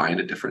size to find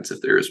a difference if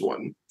there is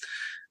one.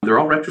 They're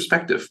all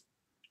retrospective.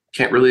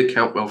 Can't really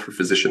account well for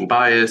physician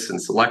bias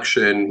and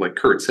selection. Like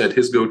Kurt said,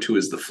 his go-to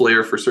is the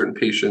flare for certain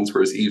patients,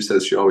 whereas Eve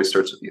says she always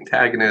starts with the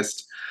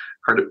antagonist.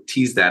 Hard to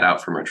tease that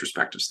out from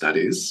retrospective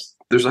studies.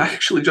 There's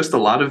actually just a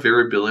lot of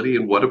variability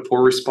in what a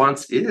poor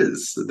response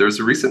is. There's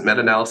a recent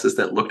meta-analysis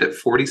that looked at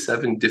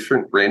 47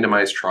 different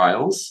randomized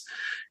trials.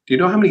 Do you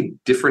know how many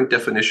different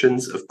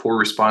definitions of poor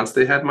response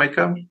they had,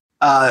 Micah?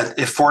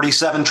 If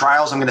 47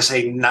 trials, I'm going to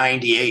say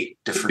 98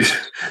 different.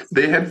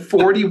 They had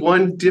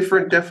 41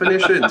 different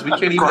definitions. We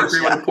can't even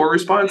agree what a poor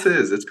response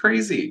is. It's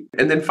crazy.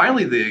 And then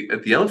finally,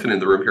 the elephant in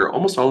the room here,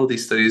 almost all of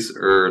these studies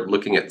are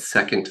looking at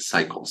second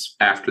cycles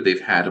after they've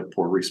had a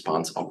poor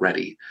response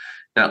already,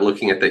 not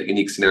looking at that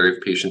unique scenario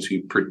of patients who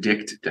you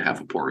predict to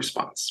have a poor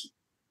response.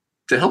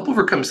 To help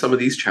overcome some of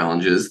these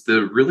challenges,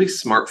 the really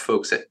smart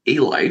folks at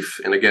A-Life,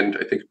 and again,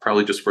 I think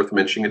probably just worth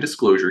mentioning a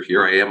disclosure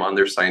here, I am on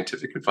their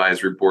scientific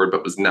advisory board,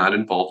 but was not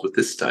involved with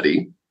this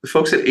study. The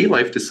folks at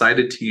A-Life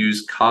decided to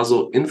use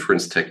causal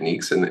inference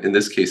techniques, and in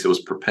this case, it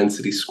was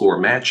propensity score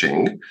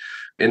matching,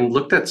 and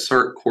looked at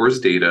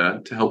SART-COR's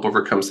data to help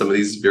overcome some of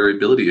these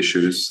variability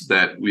issues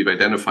that we've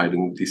identified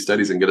in these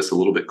studies and get us a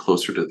little bit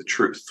closer to the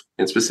truth.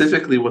 And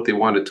specifically, what they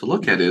wanted to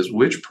look at is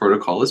which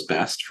protocol is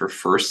best for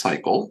first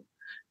cycle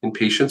in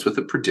patients with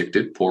a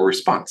predicted poor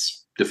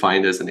response,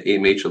 defined as an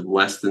AMH of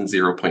less than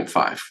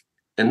 0.5.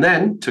 And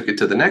then took it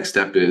to the next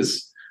step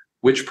is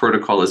which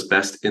protocol is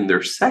best in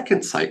their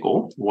second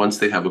cycle once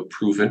they have a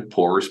proven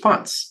poor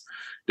response,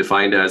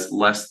 defined as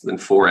less than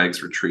 4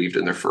 eggs retrieved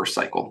in their first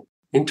cycle.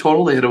 In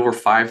total, they had over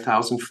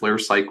 5,000 flare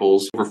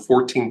cycles, over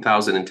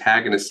 14,000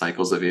 antagonist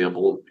cycles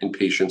available in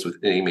patients with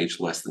an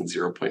AMH less than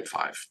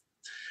 0.5.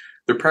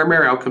 Their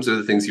primary outcomes are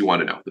the things you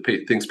want to know,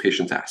 the things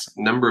patients ask: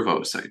 number of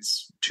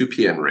oocytes,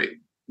 2PN rate,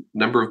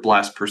 number of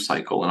blasts per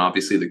cycle, and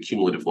obviously the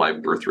cumulative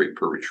live birth rate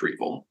per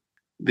retrieval.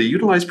 They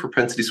utilized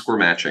propensity score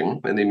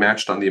matching, and they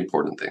matched on the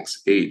important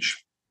things: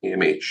 age,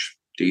 AMH,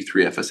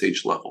 D3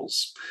 FSH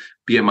levels,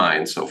 BMI,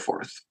 and so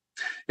forth.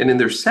 And in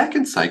their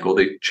second cycle,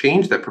 they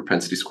changed that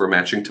propensity score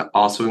matching to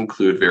also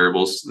include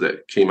variables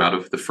that came out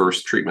of the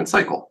first treatment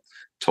cycle: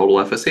 total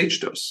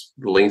FSH dose,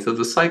 the length of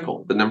the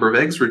cycle, the number of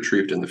eggs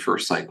retrieved in the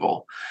first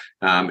cycle,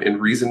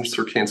 and reasons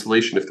for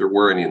cancellation if there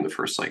were any in the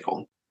first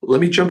cycle. Let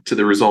me jump to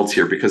the results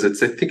here because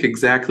it's, I think,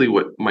 exactly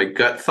what my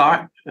gut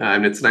thought.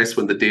 And it's nice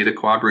when the data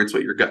corroborates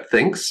what your gut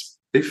thinks.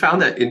 They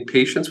found that in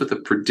patients with a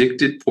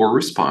predicted poor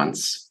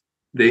response,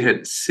 they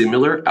had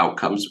similar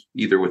outcomes,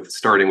 either with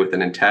starting with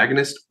an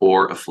antagonist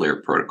or a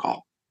flare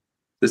protocol.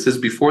 This is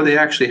before they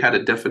actually had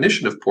a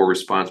definition of poor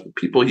response, but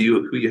people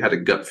who you had a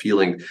gut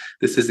feeling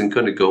this isn't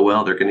going to go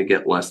well, they're going to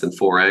get less than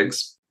 4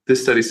 eggs.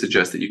 This study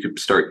suggests that you could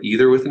start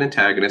either with an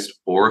antagonist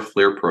or a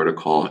flare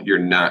protocol. You're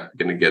not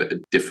going to get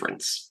a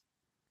difference.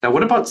 Now,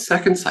 what about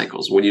second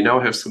cycles when you now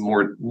have some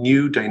more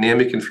new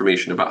dynamic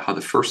information about how the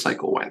first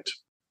cycle went?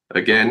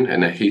 Again,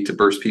 and I hate to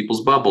burst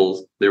people's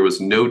bubbles, there was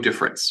no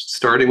difference.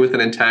 Starting with an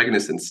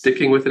antagonist and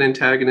sticking with an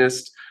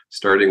antagonist,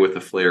 starting with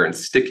a flare and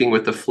sticking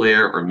with the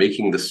flare, or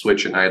making the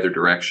switch in either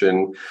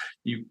direction,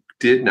 you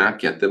did not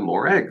get them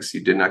more eggs.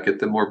 You did not get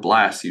them more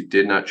blasts. You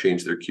did not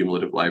change their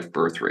cumulative live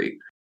birth rate.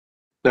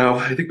 Now,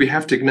 I think we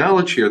have to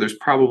acknowledge here there's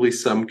probably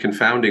some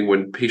confounding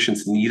when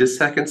patients need a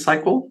second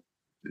cycle.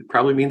 It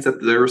probably means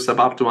that there are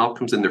suboptimal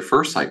outcomes in their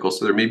first cycle.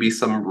 So there may be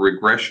some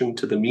regression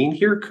to the mean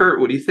here. Kurt,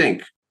 what do you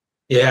think?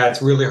 Yeah,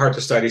 it's really hard to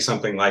study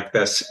something like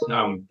this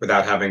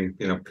without having,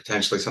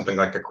 potentially something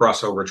like a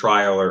crossover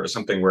trial or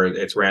something where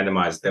it's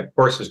randomized. Of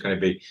course, there's going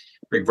to be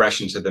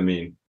regression to the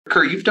mean.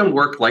 Kurt, you've done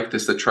work like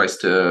this that tries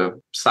to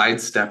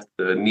sidestep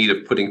the need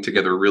of putting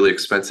together really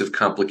expensive,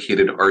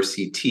 complicated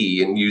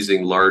RCT and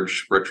using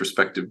large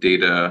retrospective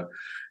data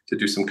to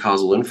do some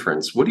causal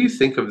inference. What do you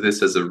think of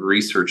this as a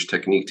research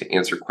technique to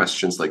answer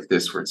questions like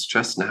this, where it's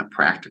just not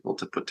practical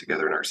to put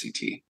together an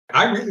RCT?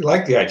 I really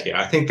like the idea.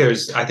 I think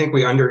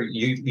we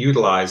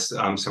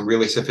underutilize some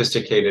really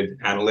sophisticated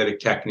analytic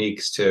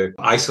techniques to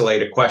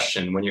isolate a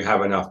question when you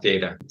have enough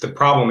data. The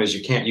problem is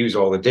you can't use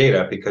all the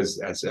data because,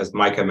 as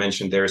Micah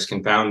mentioned, there's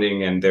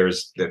confounding and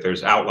there's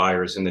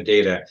outliers in the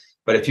data.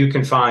 But if you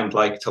can find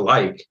like to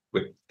like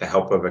with the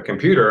help of a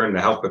computer and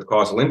the help with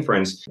causal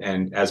inference,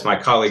 and as my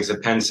colleagues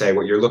at Penn say,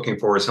 what you're looking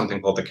for is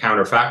something called the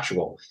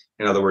counterfactual.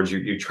 In other words,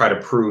 you try to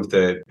prove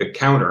the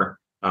counter,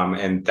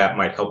 and that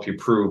might help you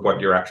prove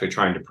what you're actually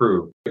trying to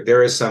prove.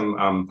 There is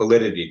some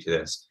validity to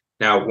this.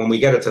 Now, when we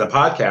get it to the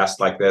podcast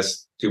like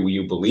this, do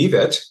you believe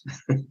it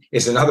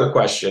is another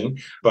question,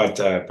 but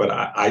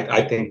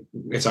I think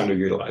it's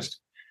underutilized.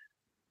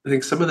 I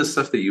think some of the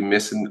stuff that you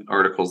miss in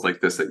articles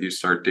like this that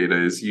use SART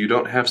data is you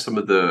don't have some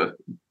of the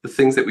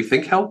things that we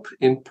think help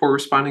in poor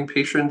responding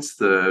patients,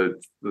 the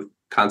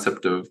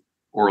concept of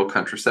oral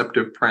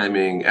contraceptive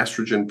priming,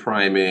 estrogen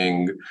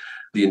priming,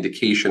 the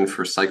indication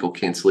for cycle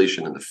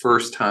cancellation in the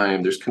first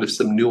time. There's kind of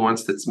some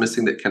nuance that's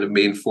missing that kind of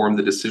may inform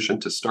the decision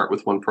to start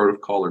with one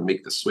protocol or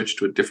make the switch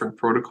to a different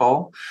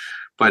protocol.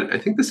 But I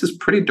think this is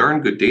pretty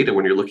darn good data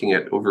when you're looking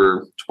at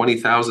over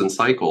 20,000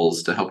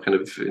 cycles to help kind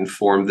of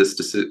inform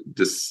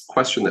this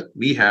question that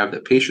we have,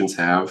 that patients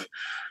have.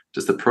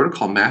 Does the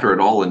protocol matter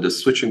at all? And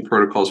does switching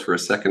protocols for a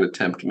second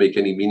attempt make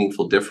any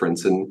meaningful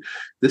difference? And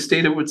this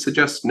data would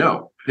suggest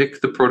no.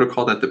 Pick the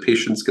protocol that the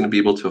patient's going to be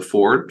able to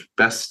afford,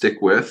 best stick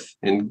with,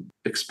 and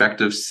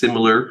expect a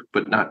similar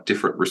but not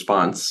different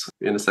response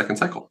in a second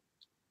cycle.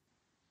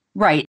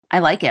 Right. I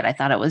like it. I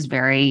thought it was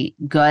very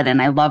good.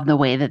 And I love the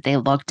way that they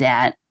looked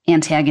at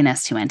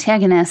antagonist to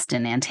antagonist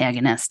and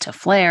antagonist to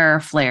flare,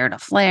 flare to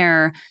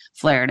flare,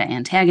 flare to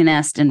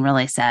antagonist, and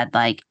really said,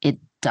 like, it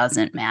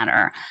doesn't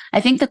matter.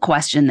 I think the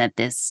question that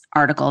this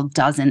article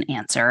doesn't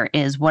answer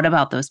is, what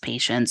about those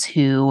patients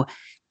who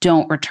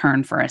don't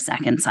return for a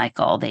second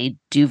cycle? They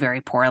do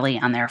very poorly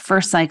on their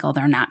first cycle.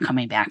 They're not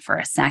coming back for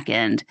a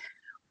second.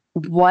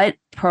 What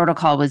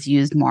protocol was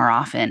used more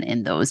often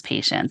in those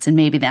patients? And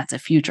maybe that's a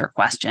future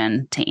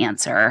question to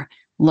answer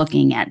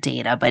looking at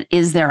data, but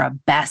is there a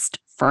best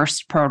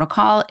first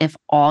protocol if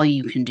all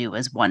you can do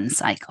is one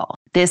cycle?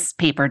 This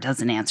paper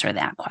doesn't answer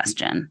that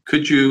question.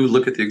 Could you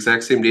look at the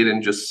exact same data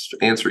and just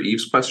answer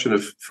Eve's question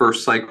of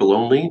first cycle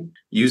only?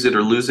 Use it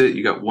or lose it.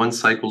 You got one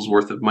cycle's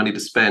worth of money to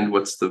spend.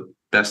 What's the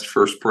best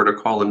first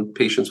protocol in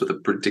patients with a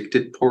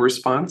predicted poor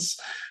response?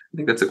 I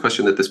think that's a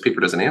question that this paper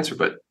doesn't answer,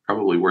 but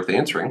probably worth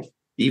answering.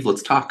 Eve,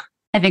 let's talk.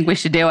 I think we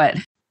should do it.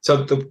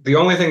 So the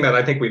only thing that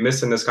I think we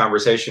missed in this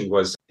conversation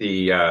was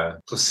the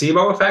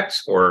placebo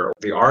effect or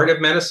the art of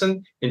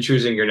medicine in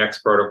choosing your next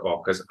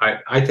protocol. Because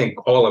I think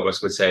all of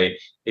us would say,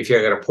 if you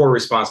got a poor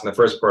response in the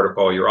first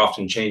protocol, you're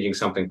often changing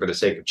something for the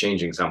sake of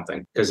changing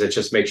something, because it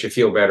just makes you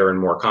feel better and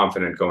more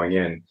confident going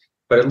in.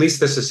 But at least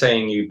this is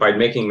saying you, by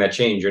making that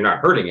change, you're not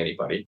hurting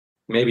anybody.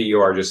 Maybe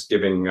you are just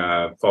giving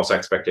false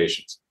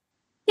expectations.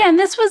 Yeah, and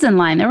this was in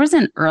line. There was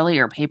an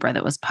earlier paper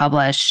that was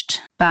published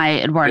by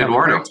Eduardo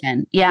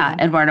Harriton. Yeah,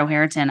 Eduardo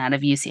Harriton out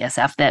of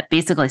UCSF that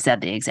basically said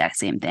the exact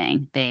same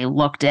thing. They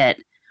looked at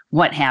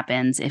what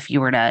happens if you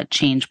were to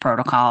change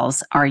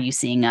protocols. Are you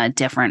seeing a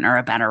different or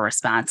a better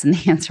response? And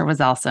the answer was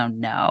also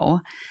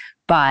no.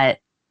 But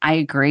I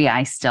agree.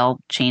 I still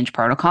change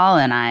protocol,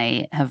 and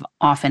I have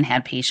often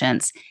had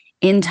patients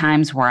in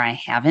times where I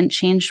haven't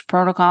changed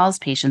protocols,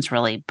 patients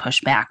really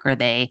push back or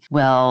they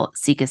will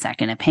seek a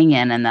second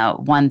opinion. And the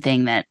one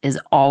thing that is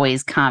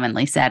always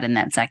commonly said in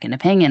that second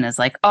opinion is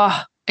like,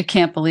 oh, I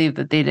can't believe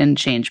that they didn't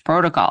change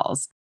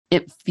protocols.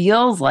 It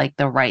feels like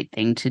the right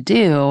thing to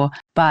do,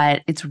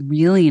 but it's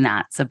really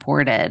not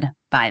supported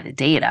by the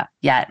data.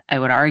 Yet I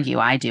would argue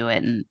I do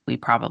it, and we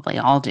probably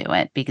all do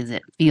it because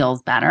it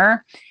feels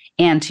better.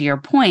 And to your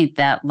point,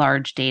 that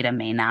large data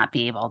may not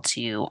be able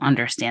to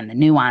understand the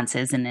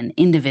nuances in an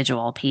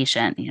individual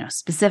patient,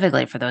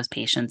 specifically for those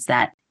patients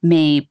that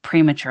may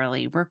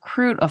prematurely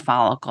recruit a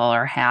follicle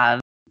or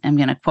have, I'm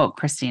going to quote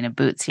Christina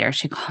Boots here,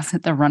 she calls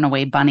it the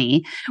runaway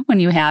bunny.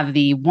 When you have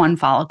the one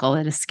follicle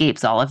that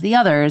escapes all of the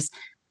others,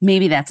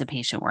 maybe that's a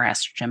patient where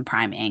estrogen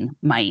priming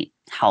might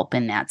help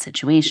in that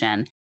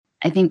situation.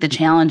 I think the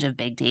challenge of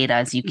big data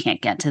is you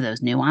can't get to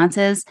those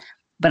nuances.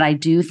 But I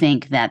do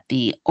think that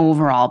the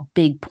overall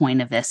big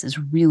point of this is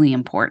really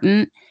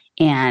important,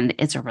 and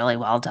it's a really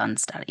well done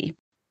study.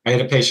 I had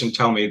a patient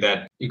tell me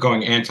that you're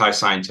going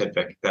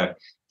anti-scientific, that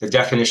the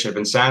definition of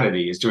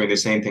insanity is doing the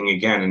same thing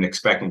again and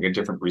expecting a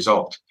different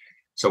result.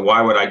 So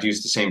why would I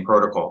use the same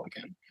protocol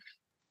again?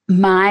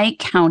 My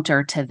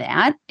counter to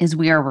that is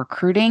we are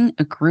recruiting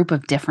a group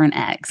of different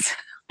eggs,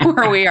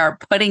 or we are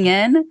putting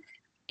in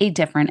a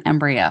different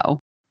embryo.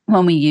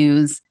 When we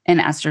use an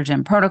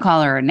estrogen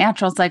protocol or a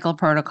natural cycle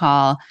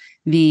protocol,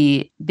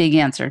 the big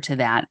answer to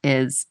that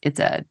is it's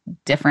a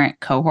different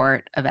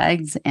cohort of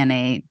eggs and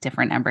a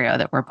different embryo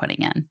that we're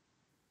putting in.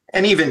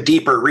 And even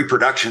deeper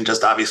reproduction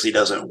just obviously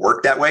doesn't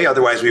work that way.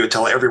 Otherwise, we would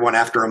tell everyone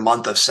after a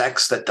month of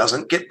sex that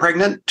doesn't get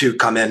pregnant to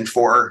come in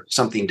for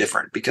something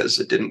different because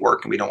it didn't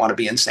work and we don't want to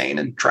be insane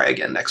and try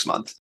again next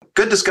month.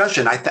 Good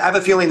discussion. I have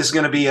a feeling this is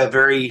going to be a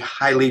very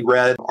highly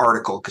read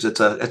article because it's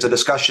a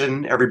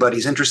discussion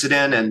everybody's interested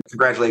in. And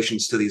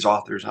congratulations to these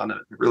authors on a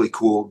really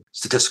cool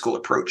statistical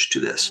approach to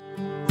this.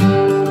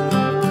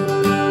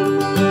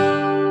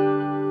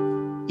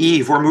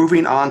 Eve, we're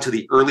moving on to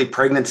the early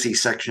pregnancy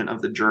section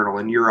of the journal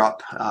in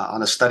Europe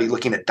on a study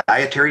looking at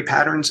dietary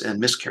patterns and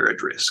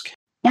miscarriage risk.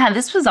 Yeah,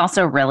 this was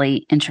also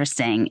really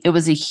interesting. It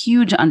was a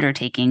huge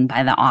undertaking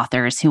by the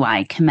authors who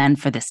I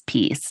commend for this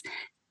piece.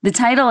 The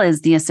title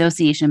is The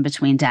Association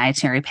Between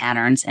Dietary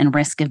Patterns and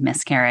Risk of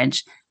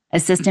Miscarriage, a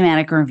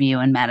systematic review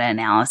and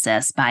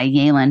meta-analysis by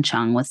Yelin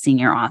Chung with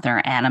senior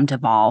author Adam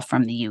Duvall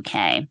from the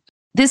UK.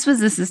 This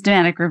was a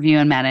systematic review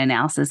and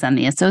meta-analysis on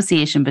the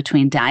association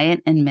between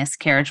diet and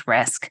miscarriage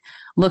risk,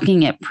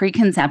 looking at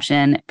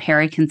preconception,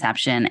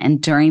 periconception,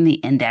 and during the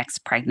index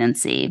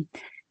pregnancy.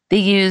 They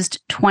used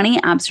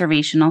 20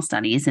 observational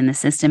studies in the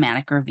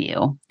systematic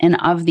review, and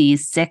of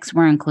these, 6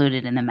 were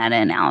included in the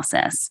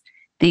meta-analysis.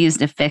 They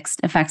used a fixed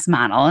effects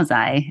model, as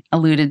I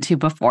alluded to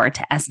before,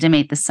 to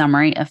estimate the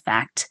summary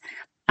effect,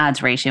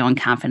 odds ratio, and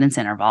confidence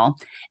interval.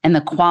 And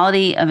the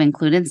quality of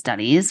included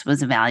studies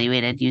was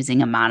evaluated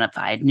using a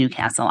modified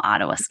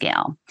Newcastle-Ottawa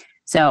scale.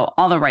 So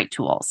all the right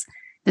tools.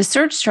 The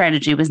search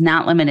strategy was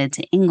not limited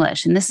to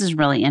English, and this is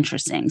really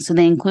interesting. So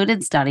they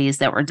included studies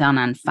that were done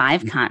on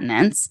 5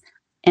 continents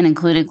and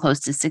included close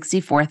to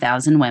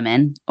 64,000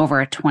 women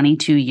over a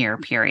 22-year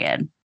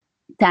period.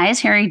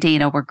 Dietary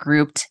data were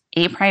grouped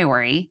a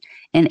priori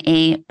and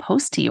a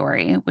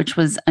posteriori, which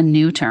was a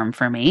new term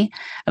for me,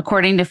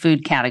 according to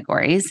food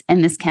categories.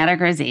 And this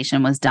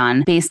categorization was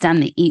done based on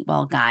the Eat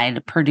Well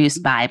guide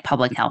produced by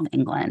Public Health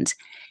England.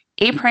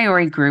 A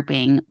priori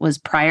grouping was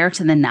prior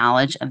to the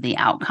knowledge of the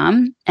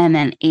outcome, and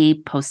then a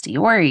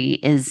posteriori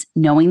is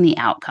knowing the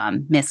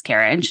outcome,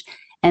 miscarriage,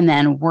 and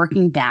then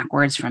working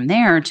backwards from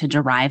there to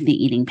derive the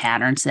eating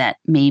patterns that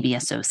may be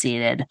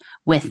associated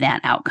with that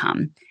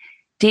outcome.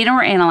 Data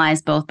were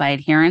analyzed both by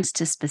adherence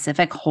to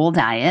specific whole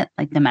diet,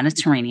 like the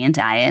Mediterranean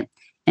diet,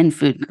 and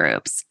food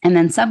groups. And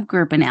then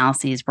subgroup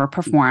analyses were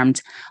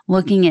performed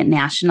looking at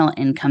national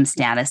income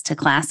status to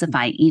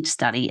classify each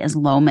study as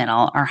low,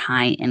 middle, or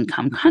high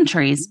income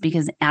countries,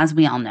 because as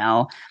we all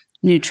know,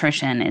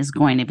 nutrition is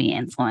going to be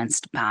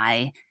influenced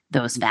by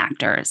those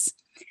factors.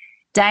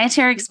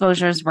 Dietary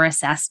exposures were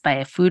assessed by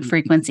a food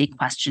frequency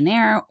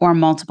questionnaire or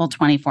multiple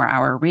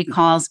 24-hour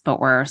recalls,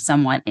 but were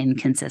somewhat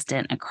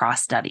inconsistent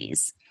across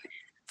studies.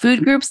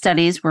 Food group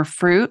studies were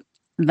fruit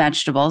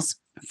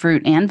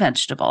and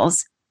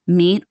vegetables,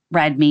 meat,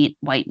 red meat,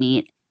 white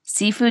meat,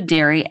 seafood,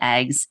 dairy,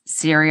 eggs,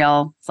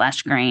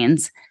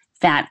 cereal/grains,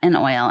 fat and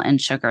oil,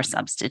 and sugar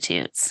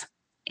substitutes.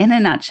 In a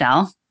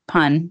nutshell,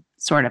 pun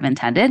sort of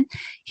intended,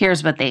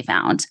 here's what they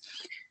found.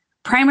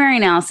 Primary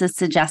analysis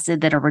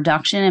suggested that a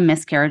reduction in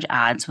miscarriage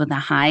odds with a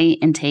high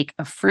intake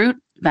of fruit,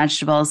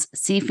 vegetables,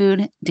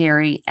 seafood,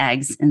 dairy,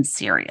 eggs, and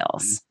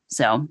cereals.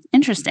 So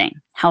interesting.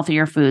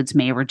 Healthier foods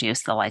may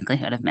reduce the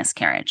likelihood of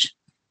miscarriage.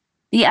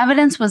 The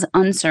evidence was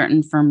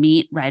uncertain for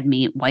meat, red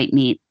meat, white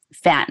meat,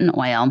 fat and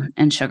oil,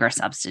 and sugar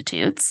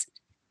substitutes.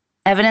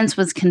 Evidence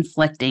was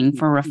conflicting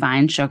for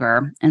refined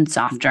sugar and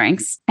soft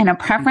drinks, and a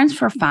preference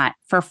for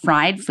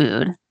fried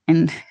food,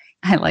 and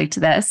I liked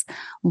this,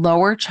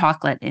 lower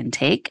chocolate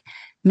intake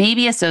may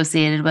be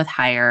associated with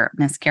higher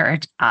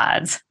miscarriage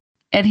odds.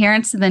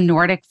 Adherence to the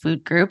Nordic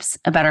food groups,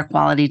 a better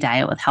quality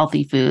diet with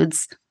healthy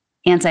foods,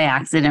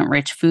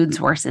 antioxidant-rich food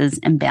sources,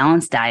 and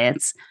balanced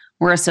diets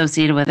were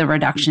associated with a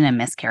reduction in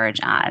miscarriage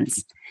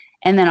odds.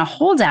 And then a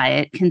whole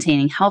diet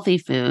containing healthy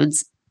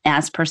foods,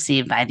 as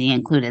perceived by the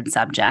included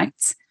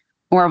subjects,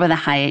 or with a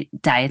high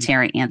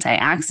dietary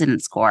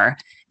antioxidant score,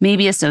 may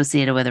be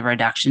associated with a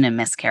reduction in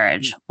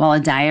miscarriage, while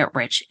a diet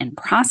rich in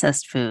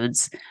processed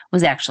foods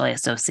was actually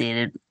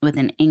associated with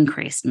an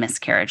increased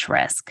miscarriage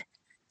risk.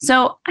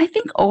 So I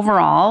think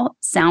overall,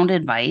 sound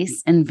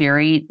advice and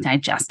very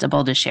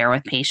digestible to share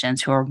with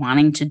patients who are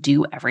wanting to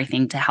do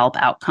everything to help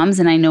outcomes.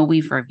 And I know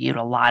we've reviewed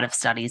a lot of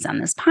studies on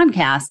this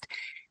podcast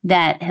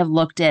that have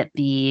looked at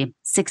the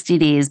 60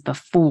 days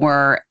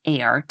before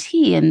ART,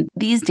 and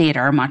these data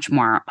are much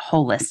more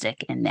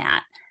holistic in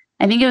that.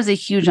 I think it was a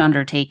huge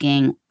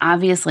undertaking.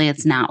 Obviously,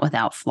 it's not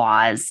without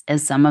flaws,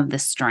 as some of the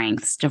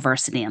strengths,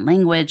 diversity in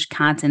language,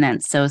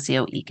 continent,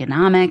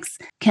 socioeconomics,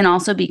 can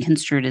also be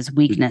construed as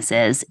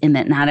weaknesses in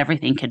that not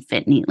everything could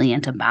fit neatly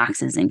into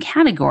boxes and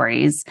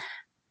categories.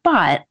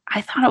 But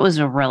I thought it was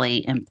a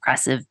really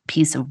impressive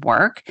piece of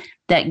work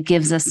that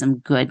gives us some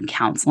good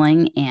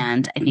counseling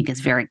and I think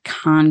is very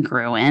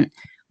congruent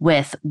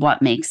with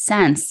what makes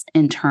sense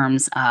in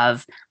terms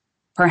of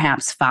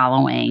perhaps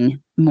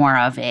following more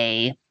of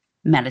a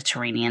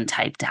Mediterranean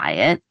type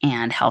diet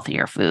and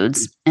healthier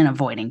foods and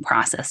avoiding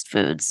processed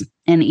foods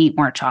and eat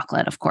more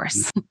chocolate, of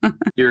course.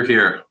 You're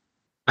here.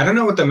 I don't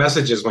know what the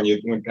message is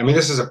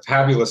this is a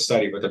fabulous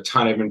study with a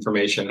ton of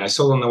information. I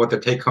still don't know what the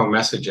take-home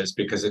message is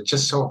because it's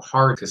just so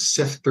hard to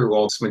sift through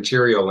all this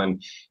material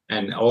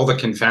and all the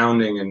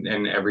confounding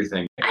and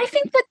everything. I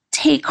think the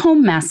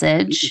take-home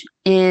message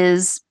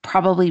is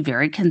probably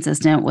very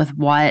consistent with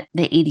what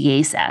the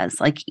ADA says,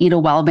 like eat a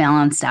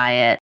well-balanced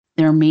diet.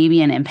 There may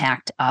be an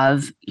impact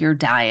of your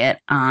diet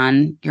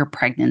on your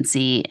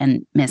pregnancy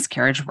and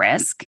miscarriage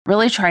risk.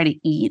 Really try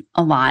to eat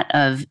a lot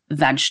of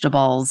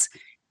vegetables,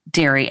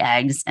 dairy,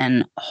 eggs,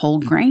 and whole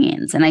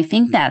grains. And I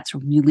think that's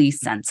really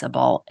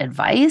sensible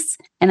advice.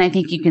 And I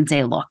think you can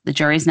say, look, the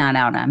jury's not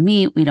out on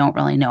meat. We don't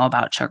really know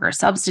about sugar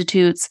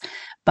substitutes,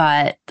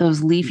 but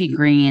those leafy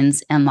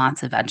greens and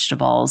lots of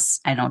vegetables,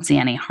 I don't see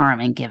any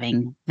harm in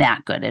giving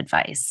that good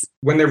advice.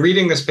 When they're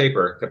reading this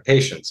paper, the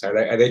patients,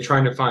 are they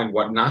trying to find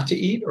what not to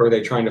eat or are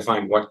they trying to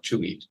find what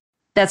to eat?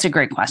 That's a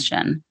great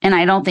question. And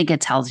I don't think it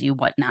tells you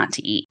what not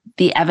to eat.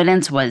 The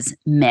evidence was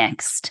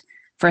mixed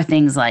for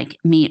things like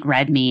meat,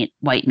 red meat,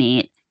 white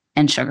meat,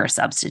 and sugar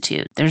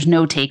substitute. There's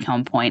no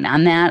take-home point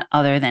on that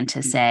other than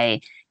to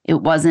say it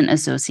wasn't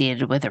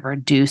associated with a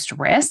reduced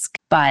risk,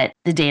 but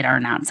the data are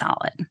not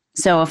solid.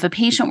 So if a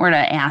patient were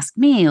to ask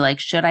me, like,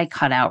 should I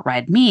cut out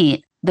red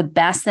meat? The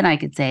best that I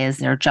could say is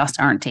there just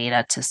aren't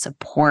data to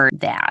support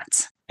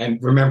that. And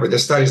remember,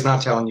 this study's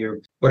not telling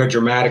you what a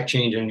dramatic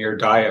change in your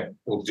diet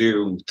will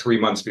do 3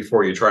 months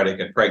before you try to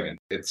get pregnant.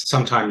 It's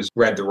sometimes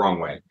read the wrong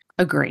way.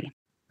 Agree.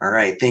 All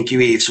right. Thank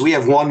you, Eve. So we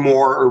have one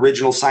more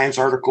original science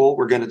article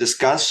we're going to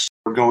discuss.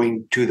 We're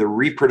going to the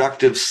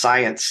reproductive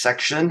science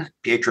section.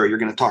 Pietro, you're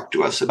going to talk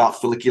to us about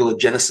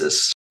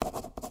folliculogenesis.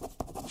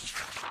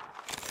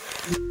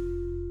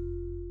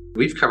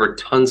 We've covered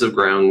tons of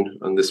ground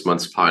on this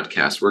month's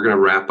podcast. We're going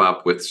to wrap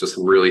up with just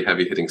some really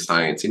heavy-hitting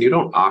science. And you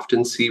don't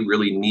often see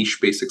really niche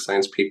basic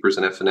science papers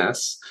in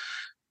FNS.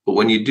 But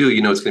when you do,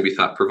 you know it's going to be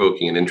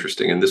thought-provoking and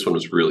interesting. And this one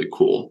was really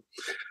cool.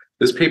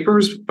 This paper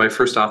is by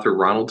first author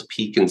Ronald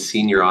Peake and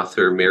senior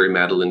author Mary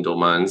Madeline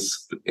Dolmans,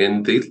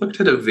 and they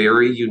looked at a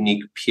very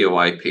unique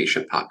POI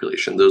patient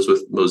population, those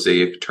with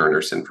mosaic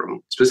Turner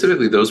syndrome,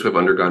 specifically those who have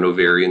undergone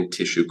ovarian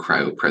tissue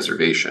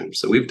cryopreservation.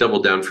 So we've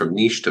doubled down from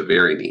niche to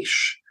very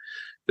niche.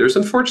 There's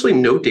unfortunately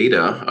no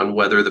data on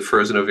whether the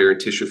frozen ovarian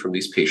tissue from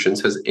these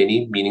patients has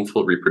any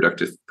meaningful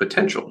reproductive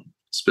potential.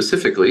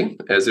 specifically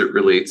as it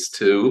relates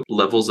to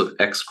levels of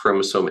X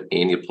chromosome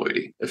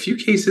aneuploidy. A few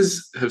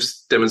cases have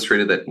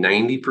demonstrated that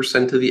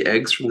 90% of the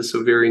eggs from this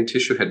ovarian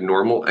tissue had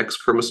normal X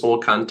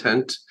chromosomal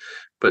content,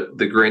 but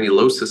the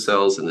granulosa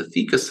cells and the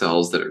theca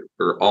cells that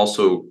are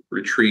also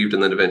retrieved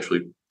and then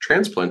eventually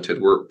transplanted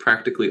were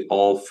practically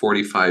all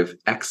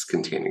 45X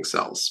containing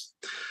cells.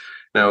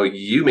 Now,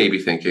 you may be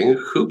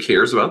thinking, who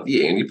cares about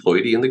the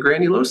aneuploidy and the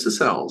granulosa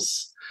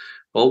cells?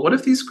 Well, what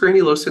if these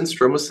granulosa and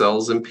stroma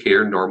cells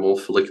impair normal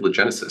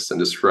folliculogenesis and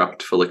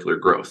disrupt follicular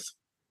growth?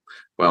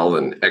 Well,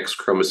 then X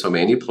chromosome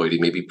aneuploidy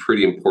may be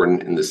pretty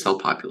important in this cell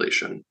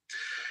population.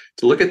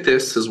 To look at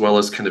this, as well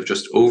as kind of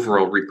just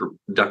overall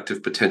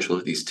reproductive potential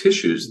of these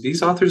tissues,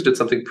 these authors did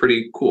something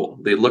pretty cool.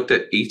 They looked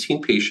at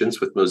 18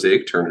 patients with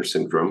mosaic Turner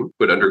syndrome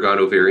who had undergone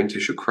ovarian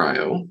tissue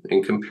cryo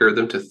and compared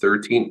them to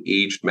 13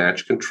 age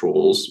matched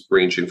controls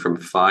ranging from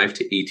 5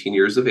 to 18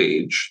 years of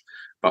age,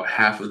 about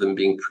half of them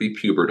being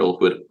prepubertal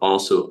who had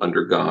also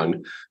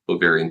undergone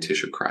ovarian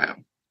tissue cryo.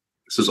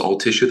 This was all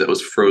tissue that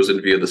was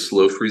frozen via the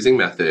slow freezing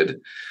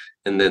method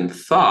and then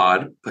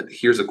thawed, but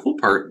here's a cool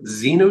part,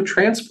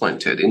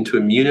 xenotransplanted into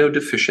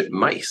immunodeficient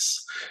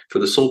mice for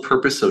the sole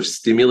purpose of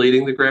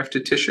stimulating the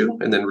grafted tissue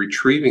and then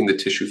retrieving the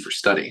tissue for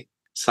study.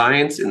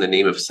 Science in the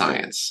name of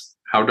science.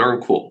 How darn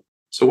cool.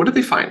 So what did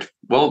they find?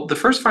 Well, the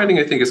first finding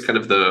I think is kind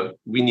of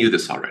we knew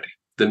this already.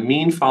 The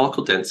mean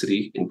follicle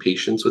density in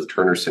patients with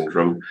Turner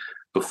syndrome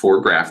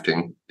before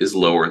grafting is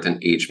lower than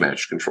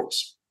age-matched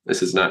controls.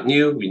 This is not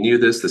new. We knew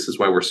this. This is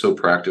why we're so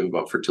proactive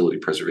about fertility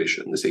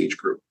preservation in this age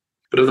group.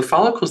 But of the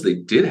follicles they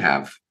did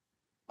have,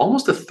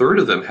 almost a third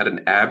of them had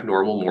an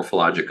abnormal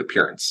morphologic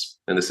appearance.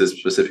 And this is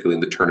specifically in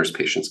the Turner's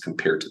patients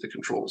compared to the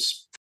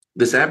controls.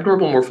 This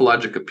abnormal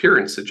morphologic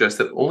appearance suggests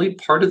that only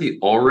part of the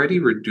already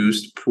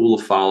reduced pool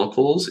of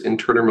follicles in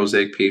Turner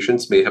mosaic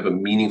patients may have a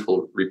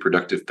meaningful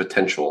reproductive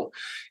potential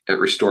at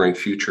restoring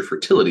future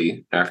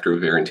fertility after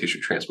ovarian tissue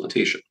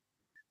transplantation.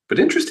 But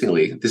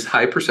interestingly, this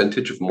high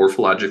percentage of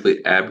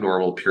morphologically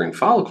abnormal appearing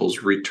follicles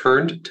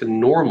returned to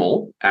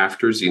normal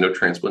after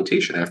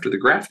xenotransplantation, after the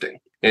grafting.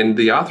 And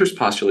the authors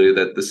postulated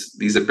that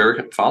these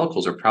aberrant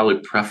follicles are probably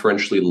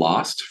preferentially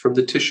lost from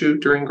the tissue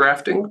during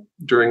grafting,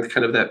 during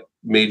kind of that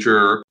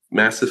major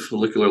massive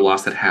follicular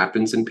loss that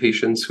happens in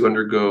patients who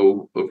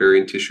undergo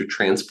ovarian tissue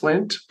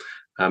transplant.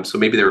 So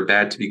maybe they were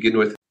bad to begin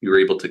with. You were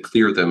able to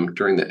clear them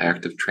during the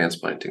act of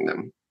transplanting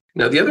them.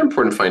 Now, the other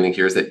important finding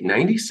here is that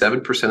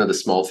 97% of the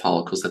small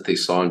follicles that they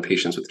saw in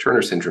patients with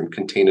Turner syndrome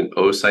contained an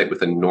oocyte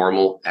with a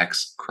normal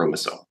X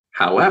chromosome.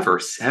 However,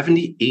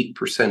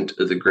 78%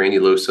 of the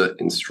granulosa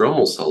and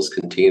stromal cells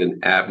contained an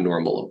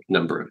abnormal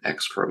number of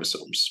X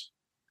chromosomes.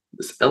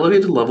 This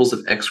elevated levels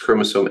of X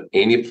chromosome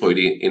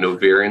aneuploidy in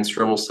ovarian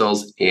stromal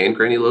cells and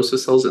granulosa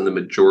cells in the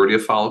majority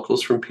of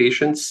follicles from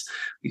patients,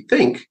 we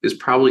think, is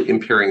probably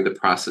impairing the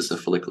process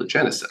of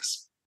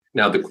folliculogenesis.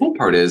 Now, the cool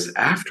part is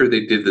after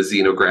they did the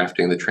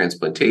xenografting, the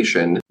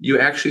transplantation, you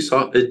actually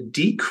saw a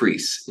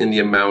decrease in the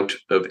amount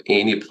of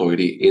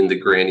aneuploidy in the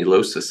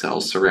granulosa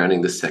cells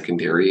surrounding the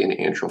secondary and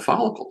antral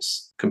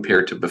follicles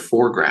compared to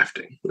before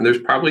grafting. And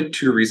there's probably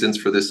two reasons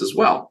for this as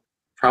well.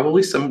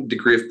 Probably some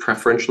degree of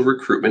preferential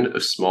recruitment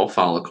of small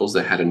follicles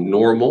that had a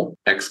normal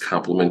X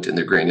complement in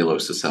their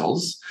granulosa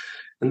cells,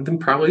 and then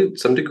probably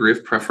some degree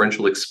of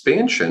preferential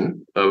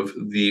expansion of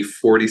the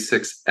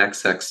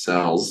 46XX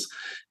cells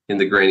in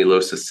the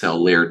granulosa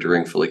cell layer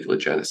during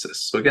folliculogenesis.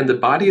 So again, the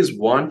body is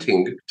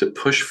wanting to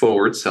push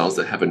forward cells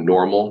that have a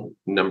normal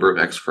number of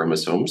X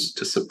chromosomes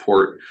to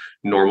support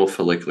normal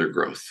follicular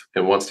growth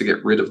and wants to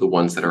get rid of the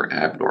ones that are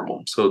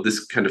abnormal. So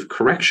this kind of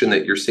correction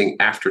that you're seeing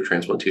after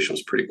transplantation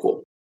was pretty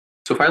cool.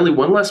 So finally,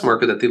 one last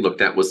marker that they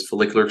looked at was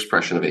follicular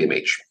expression of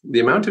AMH. The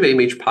amount of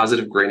AMH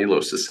positive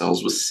granulosa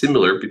cells was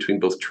similar between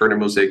both Turner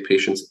mosaic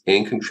patients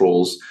and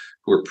controls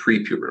who were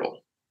prepubertal.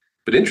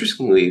 But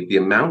interestingly, the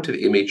amount of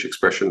AMH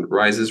expression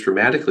rises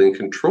dramatically in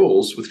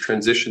controls with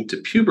transition to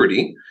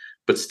puberty,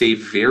 but stay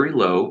very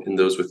low in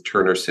those with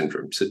Turner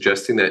syndrome,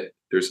 suggesting that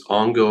there's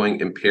ongoing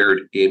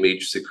impaired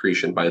AMH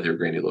secretion by their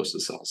granulosa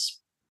cells.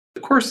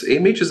 Of course,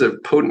 AMH is a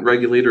potent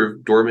regulator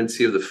of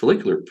dormancy of the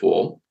follicular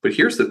pool, but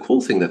here's the cool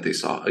thing that they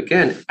saw.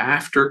 Again,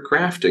 after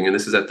grafting, and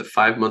this is at the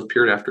 5-month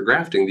period after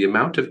grafting, the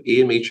amount of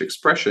AMH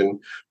expression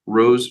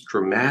rose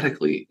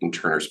dramatically in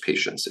Turner's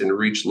patients and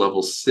reached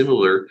levels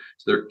similar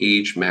to their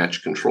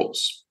age-matched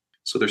controls.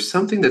 So there's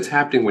something that's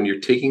happening when you're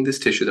taking this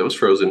tissue that was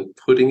frozen,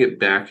 putting it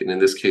back, and in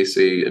this case,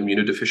 a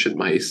immunodeficient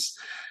mice,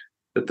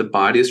 that the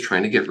body is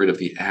trying to get rid of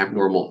the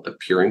abnormal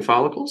appearing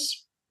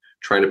follicles,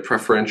 trying to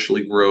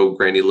preferentially grow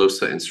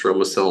granulosa and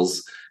stroma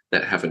cells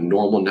that have a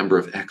normal number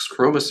of X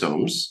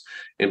chromosomes.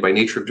 And by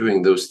nature of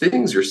doing those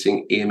things, you're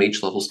seeing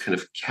AMH levels kind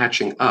of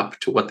catching up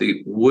to what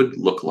they would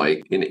look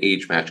like in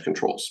age-matched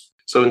controls.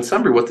 So in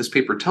summary, what this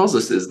paper tells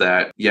us is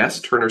that,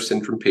 yes, Turner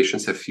syndrome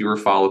patients have fewer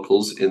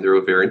follicles in their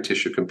ovarian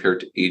tissue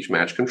compared to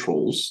age-matched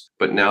controls.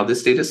 But now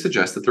this data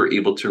suggests that they're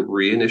able to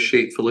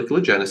reinitiate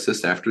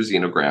folliculogenesis after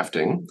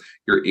xenografting.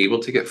 You're able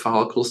to get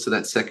follicles to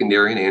that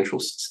secondary and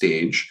antral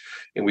stage.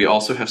 And we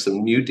also have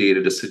some new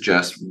data to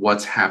suggest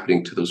what's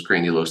happening to those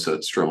granulosa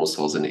stromal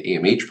cells in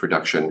AMH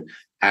production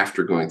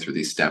after going through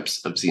these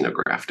steps of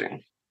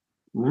xenografting.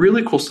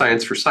 Really cool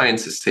science for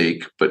science's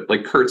sake, but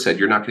like Kurt said,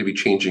 you're not going to be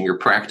changing your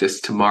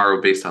practice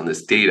tomorrow based on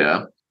this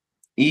data.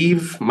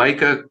 Eve,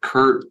 Micah,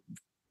 Kurt,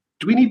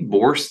 do we need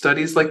more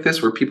studies like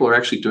this where people are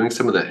actually doing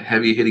some of the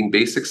heavy-hitting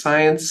basic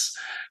science?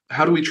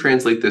 How do we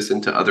translate this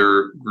into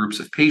other groups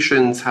of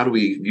patients? How do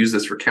we use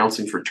this for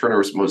counseling for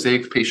Turner's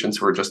mosaic patients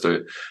who are just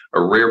a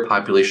rare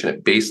population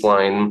at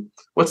baseline?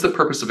 What's the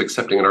purpose of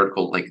accepting an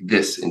article like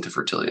this into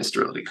Fertility and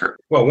Sterility, Kurt?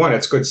 Well, one,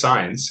 it's good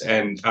science.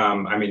 And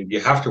you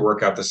have to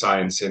work out the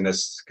science in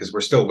this because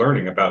we're still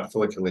learning about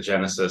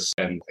folliculogenesis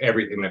and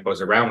everything that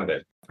goes around with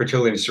it.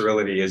 Fertility and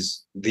Sterility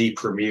is the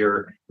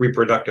premier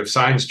reproductive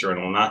science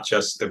journal, not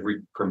just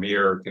the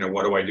premier,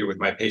 what do I do with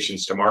my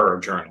patients tomorrow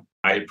journal.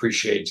 I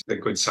appreciate the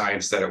good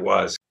science that it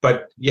was,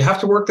 but you have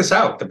to work this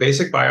out. The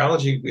basic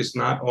biology is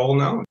not all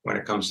known when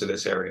it comes to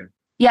this area.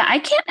 Yeah, I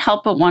can't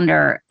help but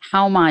wonder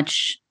how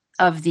much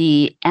of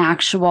the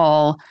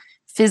actual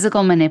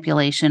physical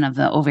manipulation of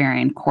the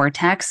ovarian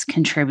cortex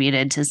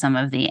contributed to some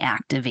of the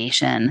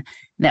activation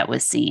that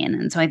was seen.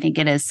 And so I think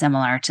it is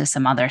similar to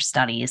some other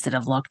studies that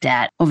have looked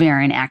at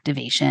ovarian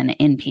activation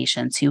in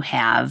patients who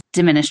have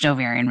diminished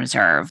ovarian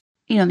reserve.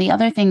 The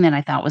other thing that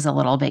I thought was a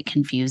little bit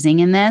confusing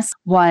in this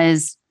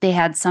was they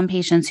had some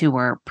patients who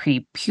were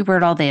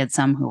prepubertal, they had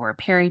some who were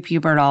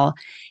peripubertal.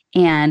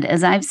 And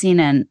as I've seen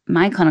in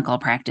my clinical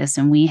practice,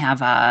 and we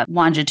have a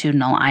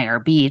longitudinal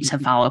IRB to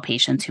follow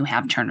patients who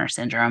have Turner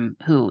syndrome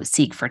who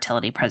seek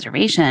fertility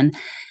preservation,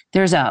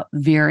 there's a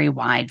very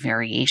wide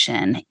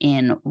variation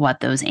in what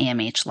those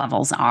AMH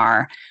levels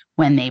are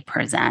when they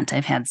present.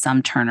 I've had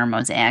some Turner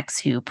mosaics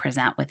who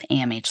present with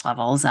AMH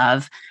levels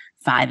of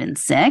 5 and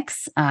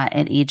 6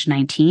 at age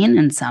 19,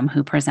 and some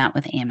who present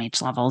with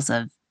AMH levels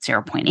of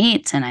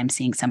 0.8. And I'm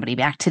seeing somebody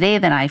back today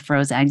that I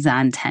froze eggs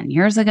on 10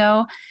 years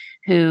ago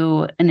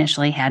who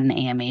initially had an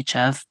AMH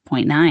of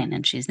 0.9,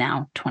 and she's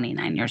now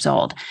 29 years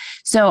old.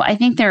 So I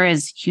think there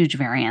is huge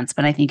variance,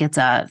 but I think it's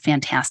a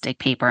fantastic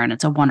paper and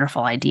it's a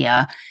wonderful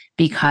idea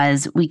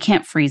because we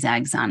can't freeze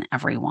eggs on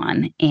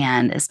everyone.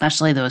 And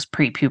especially those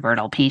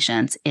prepubertal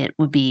patients, it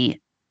would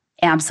be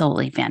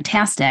absolutely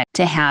fantastic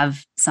to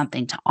have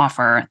something to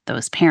offer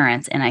those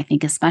parents. And I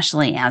think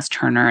especially as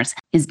Turner's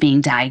is being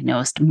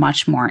diagnosed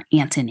much more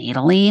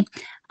antenatally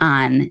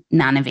on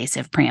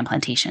non-invasive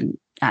preimplantation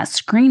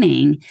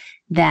screening,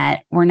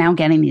 that we're now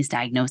getting these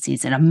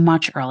diagnoses at a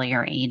much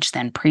earlier age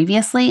than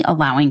previously,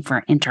 allowing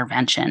for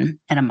intervention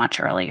at a much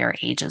earlier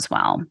age as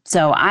well.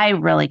 So I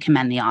really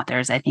commend the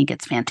authors. I think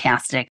it's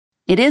fantastic.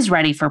 It is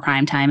ready for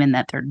prime time in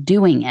that they're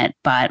doing it,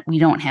 but we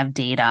don't have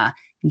data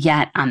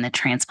yet on the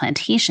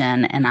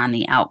transplantation and on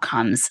the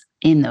outcomes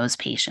in those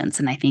patients.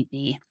 And I think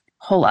the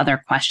whole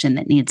other question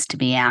that needs to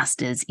be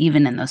asked is,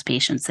 even in those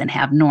patients that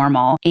have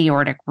normal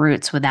aortic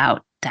roots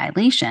without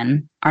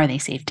dilation, are they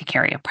safe to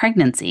carry a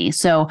pregnancy?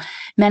 So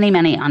many,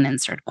 many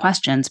unanswered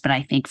questions, but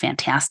I think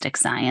fantastic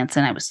science.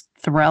 And I was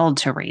thrilled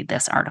to read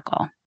this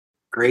article.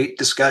 Great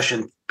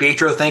discussion.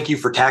 Pietro, thank you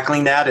for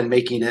tackling that and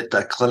making it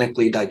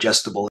clinically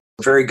digestible.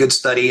 Very good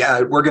study.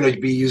 We're going to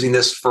be using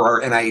this for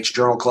our NIH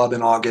Journal Club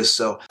in August.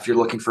 So if you're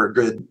looking for a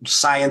good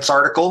science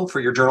article for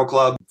your journal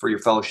club, for your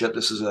fellowship,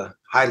 this is a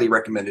highly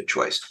recommended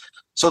choice.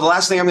 So the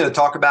last thing I'm going to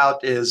talk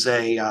about is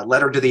a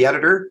letter to the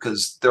editor,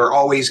 because they're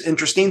always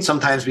interesting,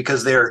 sometimes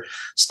because they're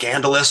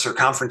scandalous or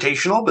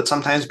confrontational, but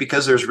sometimes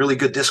because there's really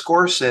good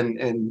discourse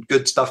and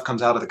good stuff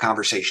comes out of the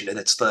conversation. And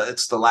it's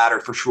the latter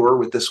for sure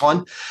with this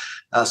one.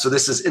 So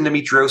this is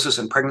Endometriosis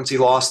and Pregnancy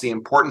Loss, the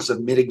Importance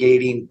of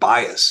Mitigating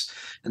Bias.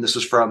 And this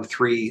was from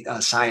 3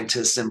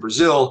 scientists in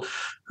Brazil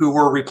who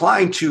were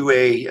replying to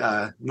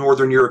a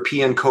Northern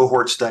European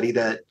cohort study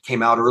that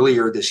came out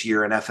earlier this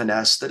year in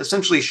FNS that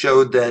essentially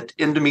showed that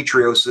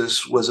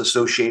endometriosis was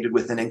associated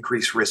with an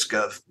increased risk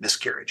of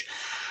miscarriage.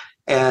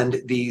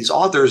 And these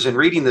authors, in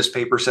reading this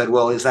paper, said,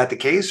 well, is that the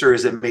case, or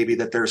is it maybe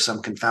that there's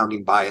some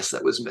confounding bias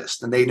that was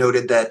missed? And they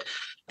noted that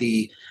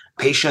the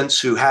patients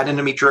who had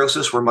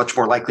endometriosis were much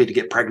more likely to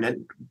get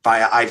pregnant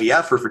via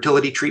IVF or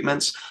fertility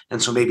treatments.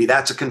 And so maybe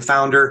that's a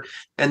confounder.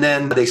 And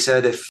then they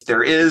said if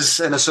there is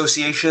an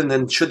association,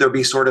 then should there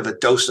be sort of a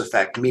dose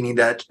effect, meaning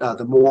that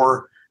the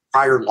more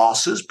prior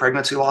losses,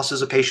 pregnancy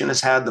losses a patient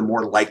has had, the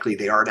more likely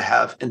they are to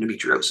have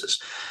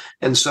endometriosis.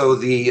 And so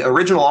the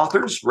original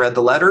authors read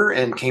the letter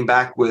and came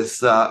back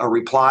with a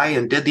reply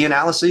and did the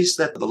analyses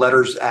that the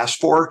letters asked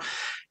for.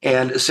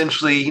 And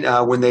essentially,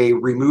 when they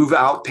remove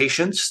out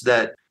patients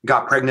that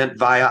got pregnant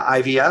via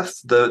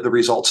IVF, the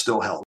results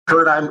still held.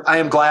 Kurt, I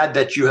am glad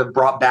that you have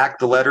brought back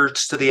the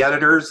letters to the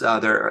editors.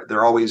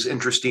 They're always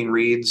interesting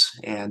reads.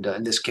 And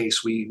in this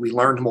case, we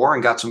learned more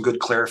and got some good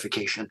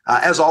clarification.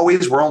 As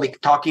always, we're only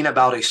talking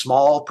about a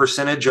small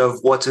percentage of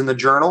what's in the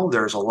journal.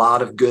 There's a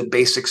lot of good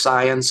basic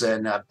science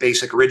and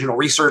basic original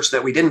research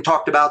that we didn't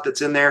talk about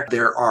that's in there.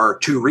 There are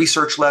 2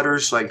 research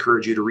letters, so I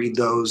encourage you to read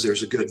those.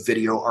 There's a good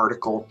video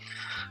article.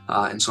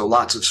 And so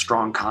lots of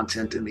strong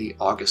content in the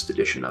August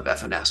edition of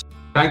FNS.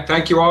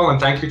 Thank you all, and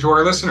thank you to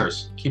our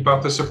listeners. Keep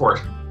up the support.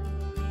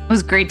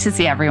 was great to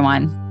see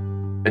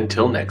everyone.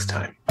 Until next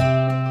time.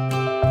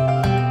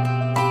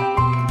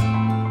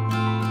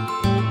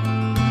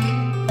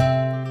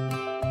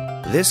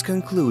 This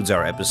concludes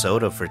our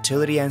episode of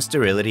Fertility and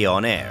Sterility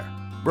on Air,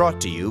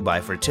 brought to you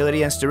by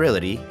Fertility and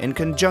Sterility in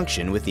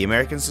conjunction with the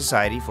American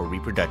Society for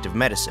Reproductive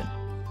Medicine.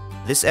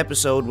 This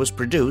episode was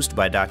produced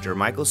by Dr.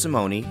 Michael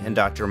Simoni and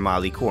Dr.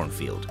 Molly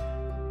Cornfield.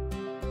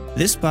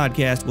 This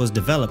podcast was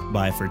developed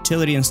by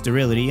Fertility and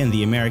Sterility and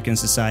the American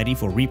Society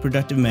for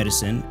Reproductive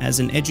Medicine as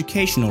an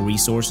educational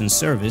resource and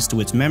service to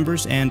its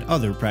members and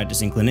other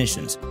practicing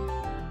clinicians.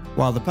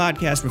 While the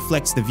podcast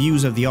reflects the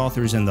views of the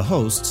authors and the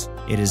hosts,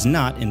 it is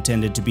not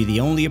intended to be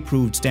the only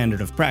approved standard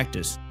of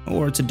practice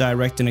or to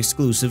direct an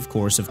exclusive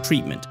course of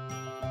treatment.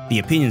 The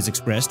opinions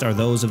expressed are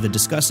those of the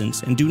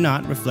discussants and do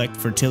not reflect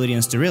Fertility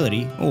and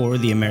Sterility or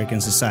the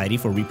American Society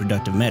for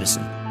Reproductive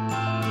Medicine.